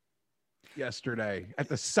yesterday at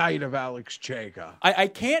the sight of Alex Cejka. I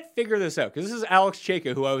can't figure this out, because this is Alex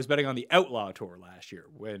Cejka, who I was betting on the Outlaw Tour last year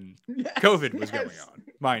when COVID was going on,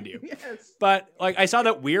 mind you. Yes. But like I saw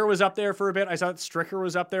that Weir was up there for a bit. I saw that Stricker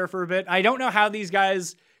was up there for a bit. I don't know how these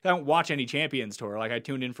guys, I don't watch any Champions Tour. Like I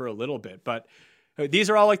tuned in for a little bit, but these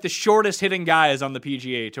are all like the shortest hitting guys on the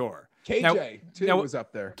PGA Tour. KJ was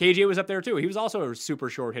up there. KJ was up there too. He was also a super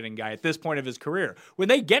short hitting guy at this point of his career. When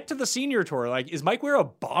they get to the senior tour, like, is Mike Weir a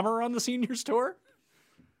bomber on the seniors tour?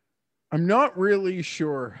 I'm not really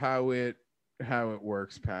sure how it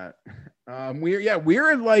works, Pat. Weir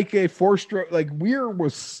had like a 4-stroke, like Weir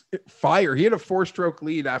was fire. He had a 4-stroke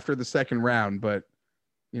lead after the second round, but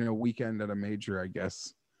weekend at a major, I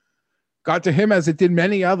guess, got to him as it did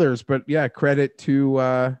many others. But yeah, credit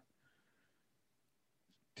to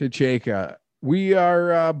Cejka. We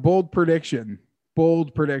are bold prediction.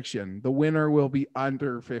 The winner will be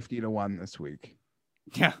under 50-1 this week.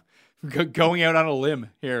 Yeah. Going out on a limb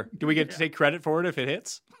here. Do we get to take credit for it if it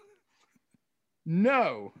hits?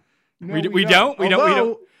 No. We don't.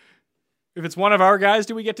 If it's one of our guys,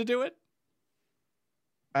 do we get to do it?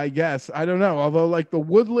 I guess. I don't know. Although like the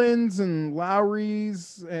Woodlands and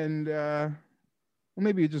Lowry's and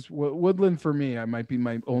maybe just Woodland for me, I might be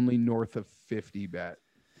my only north of 50 bet.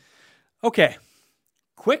 Okay.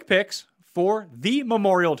 Quick picks for the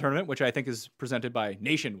Memorial Tournament, which I think is presented by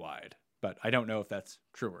Nationwide, but I don't know if that's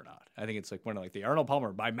true or not. I think it's like one of like the Arnold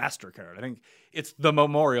Palmer by MasterCard. I think it's the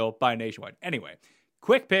Memorial by Nationwide. Anyway,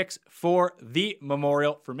 quick picks for the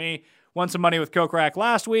Memorial for me. Won some money with Coke Rack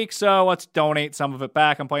last week, so let's donate some of it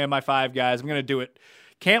back. I'm playing my 5 guys. I'm going to do it.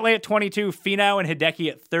 Cantlay at 22, Finau and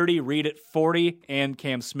Hideki at 30, Reed at 40, and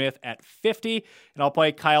Cam Smith at 50. And I'll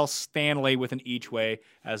play Kyle Stanley with an each way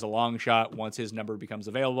as a long shot once his number becomes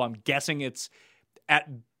available. I'm guessing it's at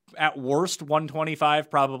worst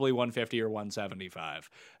 125, probably 150 or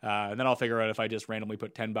 175. And then I'll figure out if I just randomly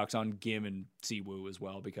put $10 on Gim and Siwoo as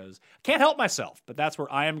well, because I can't help myself, but that's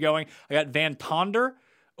where I am going. I got Van Tonder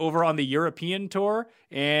over on the European Tour,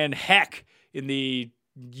 and Heck in the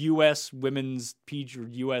U.S. Women's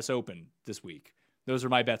U.S. Open this week. Those are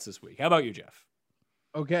my bets this week. How about you, Jeff?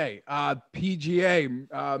 Okay. PGA,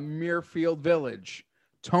 Muirfield Village.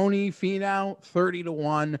 Tony Finau,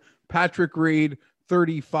 30-1. Patrick Reed,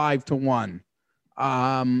 35-1.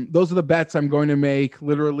 Those are the bets I'm going to make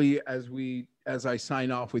literally as I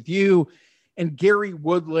sign off with you. And Gary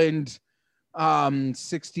Woodland,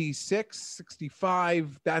 66,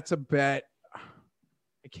 65. That's a bet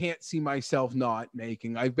I can't see myself not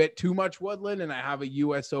making. I've bet too much Woodland, and I have a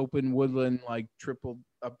U.S. Open Woodland like triple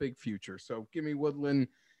a big future. So give me Woodland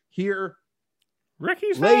here.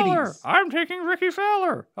 Ricky Fowler. I'm taking Ricky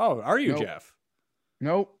Fowler. Oh, are you, Nope. Jeff?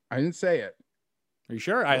 Nope, I didn't say it. Are you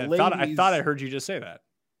sure? I thought I heard you just say that.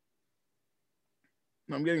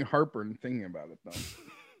 I'm getting heartburn thinking about it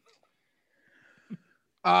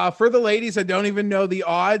though. For the ladies, I don't even know the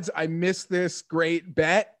odds. I missed this great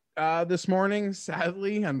bet this morning,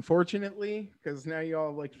 sadly, unfortunately, because now you all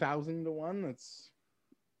have like 1,000-1. That's,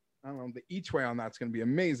 I don't know, the each way on that's going to be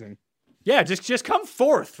amazing. Yeah, just come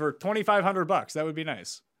forth for $2,500. That would be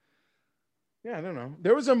nice. Yeah, I don't know.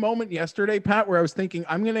 There was a moment yesterday, Pat, where I was thinking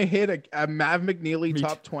I'm going to hit a Mav McNeely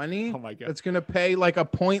top 20. Oh my God. That's going to pay like a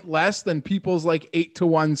point less than people's like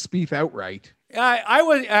 8-1 Spieth outright.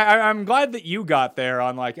 I'm glad that you got there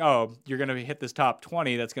on like, oh, you're going to hit this top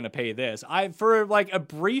 20. That's going to pay this. For like a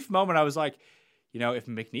brief moment, I was like, if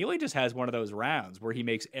McNeely just has one of those rounds where he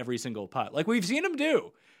makes every single putt, like we've seen him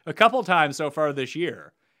do a couple times so far this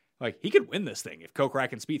year, like he could win this thing if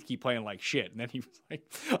Kokrak and Spieth keep playing like shit. And then he was like,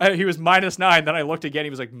 he was -9. Then I looked again, he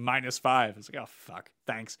was like -5. I was like, oh fuck,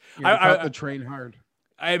 thanks. I the train hard.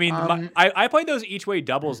 I mean, I played those each way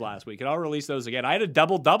doubles last week, and I'll release those again. I had a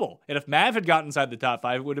double, and if Mav had gotten inside the top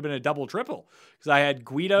 5, it would have been a double-triple because I had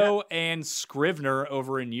Guido and Scrivener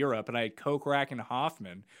over in Europe, and I had Kokrak and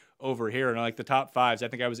Hoffman over here, and I like the top 5s. I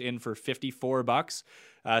think I was in for $54.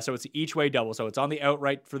 So it's each way double. So it's on the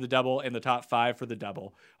outright for the double and the top 5 for the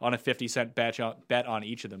double on a 50-cent bet on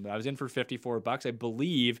each of them. I was in for $54, I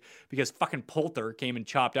believe, because fucking Poulter came and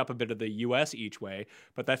chopped up a bit of the US each way.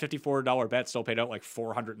 But that $54 bet still paid out like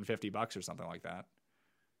 $450 or something like that.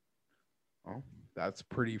 Oh, that's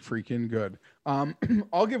pretty freaking good.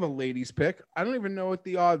 I'll give a ladies pick. I don't even know what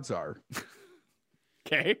the odds are.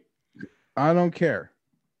 Okay. I don't care.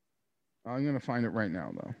 I'm going to find it right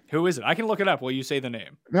now, though. Who is it? I can look it up while you say the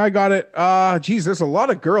name. I got it. Geez, there's a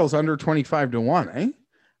lot of girls under 25 to 1, eh?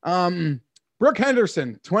 Brooke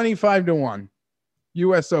Henderson, 25 to 1.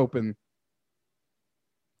 U.S. Open.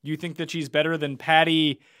 You think that she's better than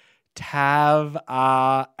Patty Tavankit?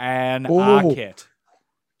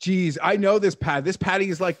 Geez, I know this Pat. This Patty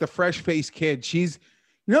is like the fresh-faced kid. She's,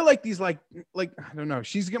 like these, like I don't know.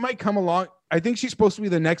 She's might come along. I think she's supposed to be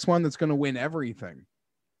the next one that's going to win everything.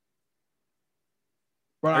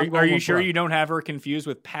 But are you sure you don't have her confused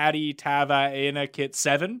with Patty Tavankit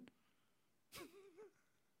 7?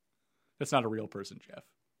 That's not a real person, Jeff.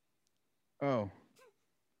 Oh.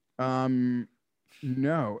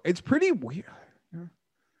 No. It's pretty weird.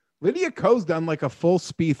 Lydia Ko's done like a full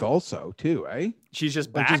Spieth also, too, eh? She's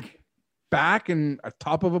just back? Back and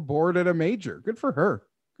top of a board at a major. Good for her.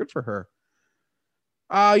 Good for her.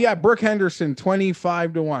 Yeah, Brooke Henderson,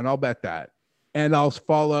 25 to 1. I'll bet that. And I'll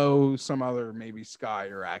follow some other maybe Sky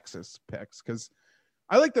or Axis picks because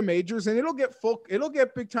I like the majors and it'll get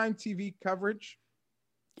big time TV coverage.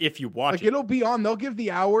 If you watch like it'll be on. They'll give the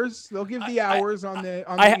hours. They'll give the hours on the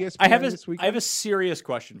ESPN this weekend. I have a serious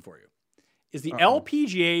question for you. Is the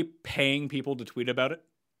LPGA paying people to tweet about it?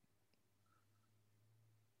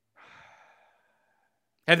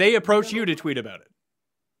 Have they approached you to tweet about it?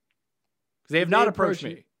 Because they have not approached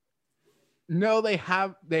me. No, they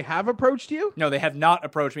have approached you? No, they have not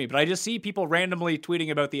approached me, but I just see people randomly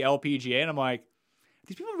tweeting about the LPGA, and I'm like, are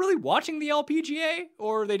these people really watching the LPGA,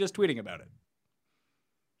 or are they just tweeting about it?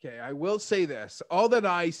 Okay, I will say this. All that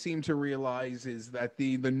I seem to realize is that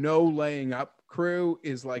the no laying up crew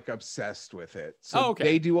is like obsessed with it. So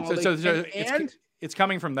they do all it's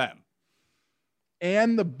coming from them.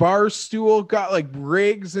 And the Barstool got like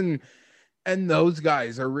Riggs and those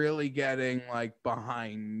guys are really getting like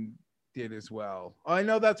behind it as well. I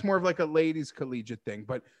know that's more of like a ladies collegiate thing,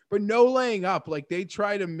 but no laying up. Like they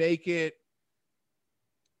try to make it.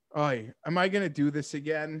 Oh, am I gonna do this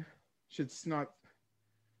again? It's not.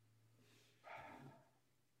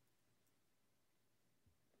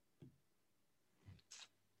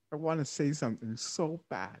 I want to say something so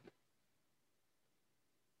bad.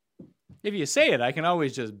 If you say it, I can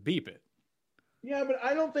always just beep it. Yeah, but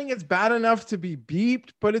I don't think it's bad enough to be beeped,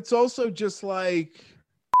 but it's also just like.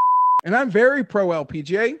 And I'm very pro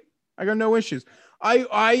LPGA. I got no issues.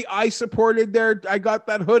 I supported I got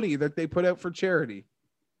that hoodie that they put out for charity.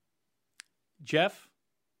 Jeff,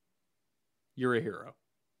 you're a hero.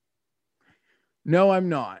 No, I'm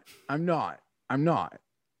not.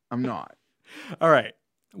 All right.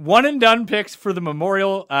 One and done picks for the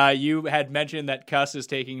Memorial. You had mentioned that Cuss is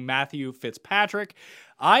taking Matthew Fitzpatrick.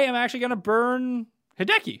 I am actually going to burn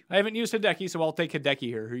Hideki. I haven't used Hideki, so I'll take Hideki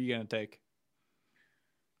here. Who are you going to take?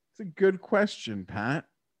 It's a good question, Pat.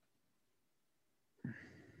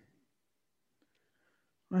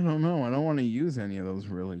 I don't know. I don't want to use any of those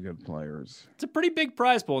really good players. It's a pretty big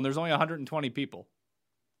prize pool, and there's only 120 people.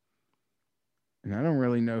 And I don't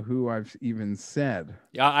really know who I've even said.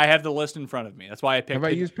 Yeah, I have the list in front of me. That's why I picked. Have I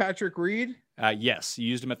used Patrick Reed? Yes, you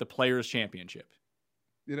used him at the Players' Championship.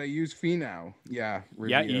 Did I use Finau? Yeah.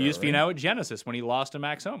 Riviera, you used Finau at Genesis when he lost to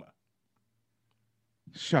Max Homa.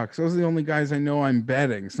 Shucks, those are the only guys I know I'm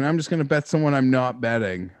betting. So now I'm just going to bet someone I'm not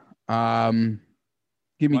betting.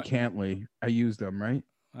 Give me Cantlay. I used him, right?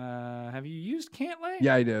 Have you used Cantlay?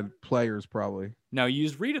 Yeah, I did. Players, probably. No, you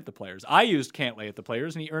used Reed at the Players. I used Cantlay at the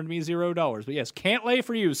Players, and he earned me $0. But yes, Cantlay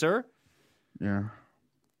for you, sir. Yeah.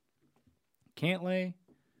 Cantlay,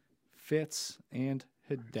 Fitz, and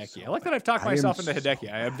Hideki. I like that I've talked myself into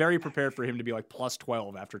Hideki. I am very prepared for him to be like plus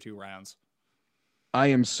 12 after 2 rounds. I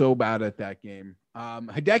am so bad at that game.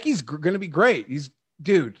 Hideki's going to be great.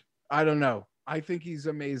 Dude, I don't know. I think he's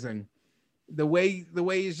amazing. The way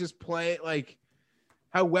he's just playing, like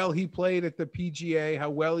how well he played at the PGA, how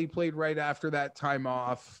well he played right after that time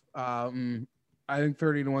off. I think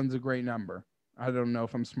 30-1 is a great number. I don't know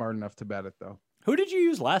if I'm smart enough to bet it, though. Who did you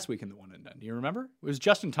use last week in the one and done? Do you remember? It was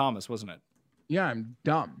Justin Thomas, wasn't it? Yeah, I'm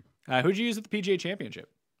dumb. Who'd you use at the PGA Championship?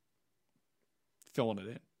 Filling it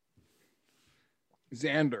in.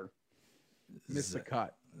 Xander. Missed the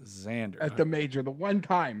cut. Xander. At the major. The one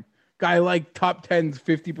time. Guy like top 10's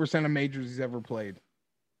 50% of majors he's ever played.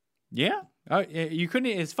 Yeah. You couldn't.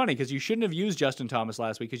 It's funny because you shouldn't have used Justin Thomas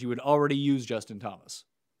last week because you had already used Justin Thomas.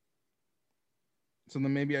 So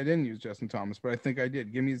then maybe I didn't use Justin Thomas, but I think I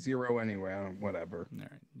did. Give me 0 anyway. Whatever.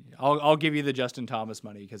 All right. I'll give you the Justin Thomas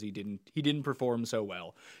money because he didn't perform so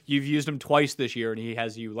well. You've used him twice this year, and he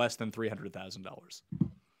has you less than $300,000.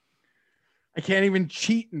 I can't even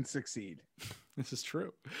cheat and succeed. This is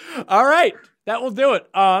true. All right. That will do it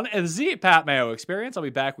on the Pat Mayo Experience. I'll be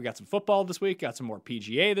back. We got some football this week. Got some more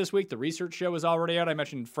PGA this week. The research show is already out. I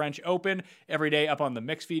mentioned French Open every day up on the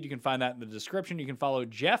Mix feed. You can find that in the description. You can follow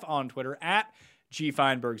Jeff on Twitter at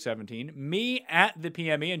GFeinberg17, me at the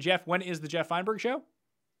PME. And Jeff, when is the Jeff Feinberg show?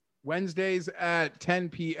 Wednesdays at 10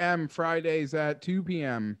 p.m., Fridays at 2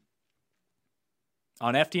 p.m.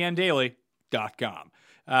 on FTNdaily.com.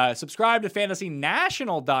 Subscribe to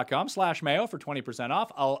fantasynational.com/Mayo for 20%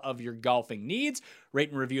 off all of your golfing needs. Rate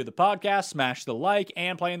and review the podcast, smash the like,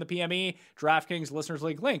 and play in the PME. DraftKings Listeners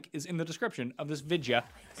League link is in the description of this vidya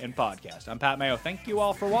and podcast. I'm Pat Mayo. Thank you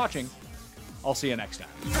all for watching. I'll see you next time.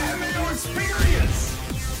 Pat Mayo Experience!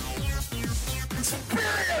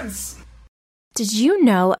 Experience! Did you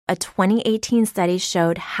know a 2018 study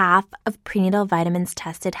showed half of prenatal vitamins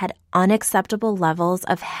tested had unacceptable levels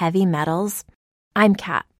of heavy metals? I'm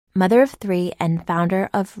Kat, mother of 3 and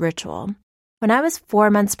founder of Ritual. When I was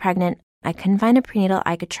 4 months pregnant, I couldn't find a prenatal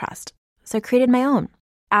I could trust, so I created my own.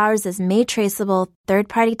 Ours is made traceable,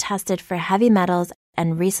 third-party tested for heavy metals,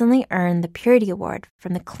 and recently earned the Purity Award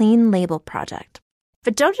from the Clean Label Project.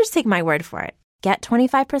 But don't just take my word for it. Get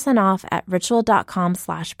 25% off at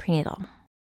ritual.com/prenatal.